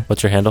Twitter.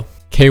 What's your handle?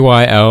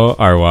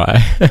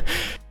 KYLRY.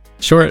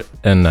 Short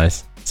and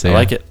nice. So, I yeah.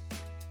 like it.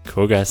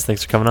 Cool, guys.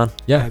 Thanks for coming on.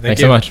 Yeah, Thank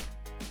thanks you. so much.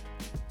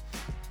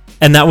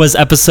 And that was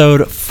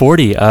episode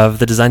 40 of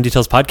the Design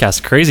Details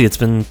podcast. Crazy. It's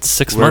been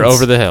 6 We're months.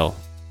 over the hill.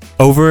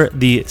 Over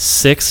the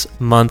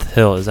 6-month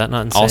hill. Is that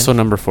not insane? Also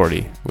number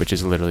 40, which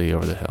is literally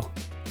over the hill.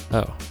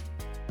 Oh.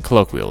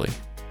 Colloquially,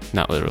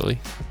 not literally.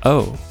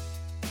 Oh.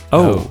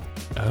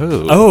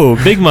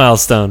 Big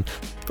milestone.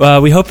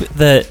 We hope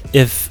that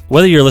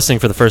whether you're listening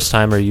for the first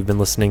time or you've been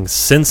listening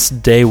since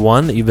day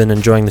one, that you've been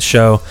enjoying the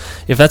show.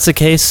 If that's the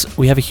case,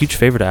 we have a huge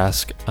favor to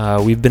ask.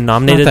 We've been Not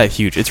nominated. that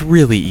huge. It's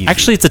really easy.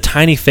 Actually, it's a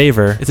tiny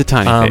favor. it's a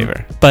tiny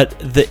favor. But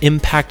the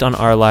impact on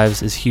our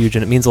lives is huge,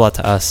 and it means a lot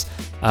to us.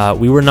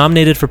 We were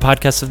nominated for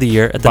Podcast of the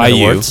Year at the By Net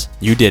you. Awards.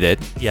 You did it.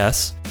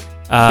 Yes.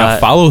 Now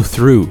follow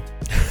through.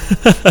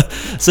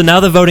 So now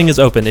the voting is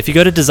open. If you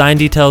go to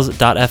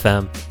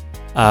designdetails.fm,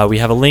 we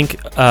have a link,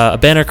 a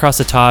banner across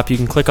the top. You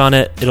can click on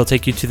it. It'll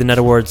take you to the Net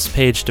Awards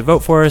page to vote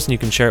for us, and you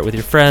can share it with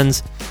your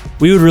friends.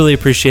 We would really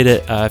appreciate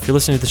it. If you're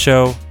listening to the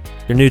show,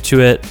 you're new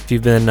to it, if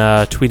you've been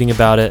tweeting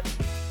about it,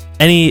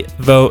 any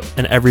vote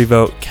and every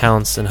vote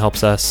counts and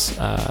helps us.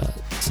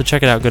 So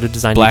check it out. Go to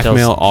designdetails.fm.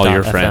 Blackmail all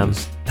your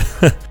friends.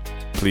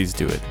 Please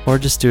do it. Or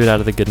just do it out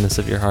of the goodness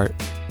of your heart.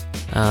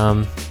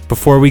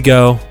 Before we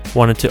go,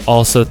 wanted to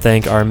also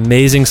thank our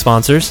amazing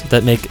sponsors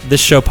that make this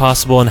show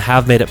possible and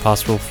have made it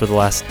possible for the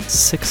last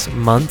 6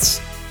 months.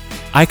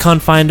 Icon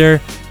Finder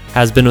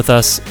has been with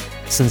us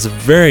since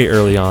very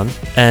early on,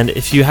 and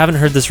if you haven't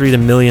heard this read a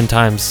million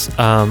times,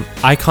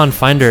 Icon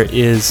Finder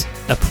is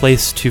a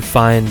place to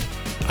find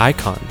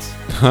icons.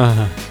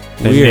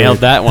 They Weird. nailed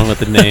that one with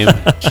the name.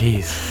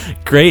 Jeez.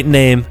 Great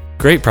name,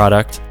 great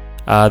product.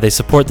 They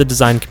support the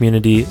design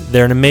community.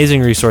 They're an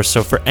amazing resource.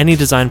 So for any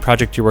design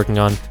project you're working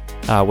on,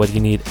 whether you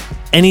need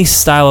any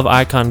style of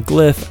icon,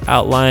 glyph,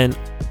 outline,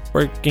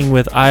 working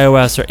with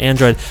iOS or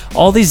Android,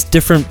 all these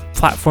different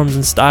platforms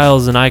and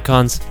styles and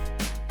icons,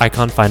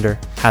 Icon Finder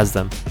has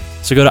them.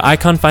 So go to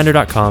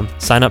iconfinder.com,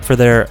 sign up for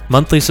their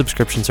monthly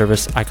subscription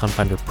service, Icon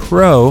Finder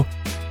Pro,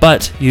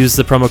 but use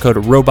the promo code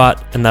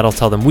ROBOT, and that'll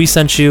tell them we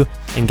sent you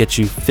and get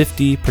you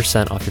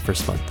 50% off your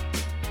first month.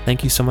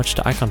 Thank you so much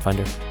to Icon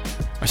Finder.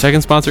 Our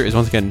second sponsor is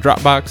once again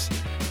Dropbox.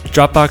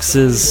 Dropbox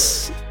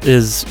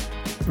is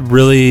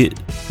really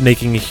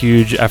making a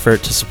huge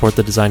effort to support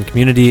the design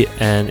community,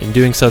 and in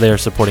doing so, they are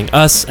supporting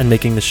us and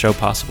making the show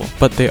possible.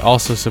 But they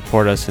also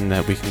support us in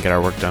that we can get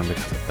our work done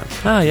because of them.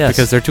 Ah, yes.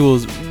 Because their tool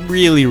is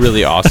really,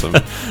 really awesome.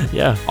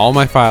 yeah. All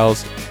my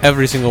files,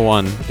 every single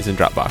one, is in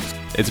Dropbox.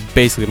 It's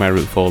basically my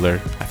root folder.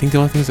 I think the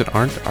only things that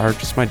aren't are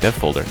just my dev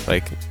folder.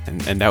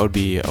 And that would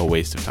be a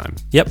waste of time.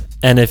 Yep.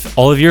 And if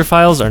all of your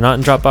files are not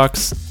in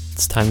Dropbox,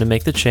 it's time to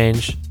make the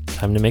change,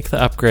 time to make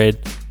the upgrade.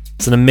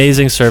 It's an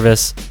amazing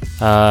service,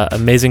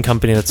 amazing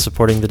company that's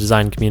supporting the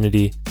design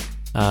community.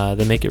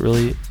 They make it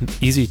really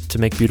easy to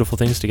make beautiful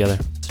things together.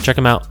 So check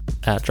them out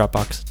at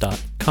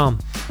dropbox.com.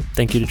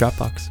 Thank you to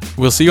Dropbox.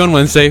 We'll see you on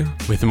Wednesday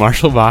with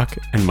Marshall Bach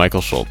and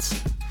Michael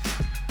Schultz.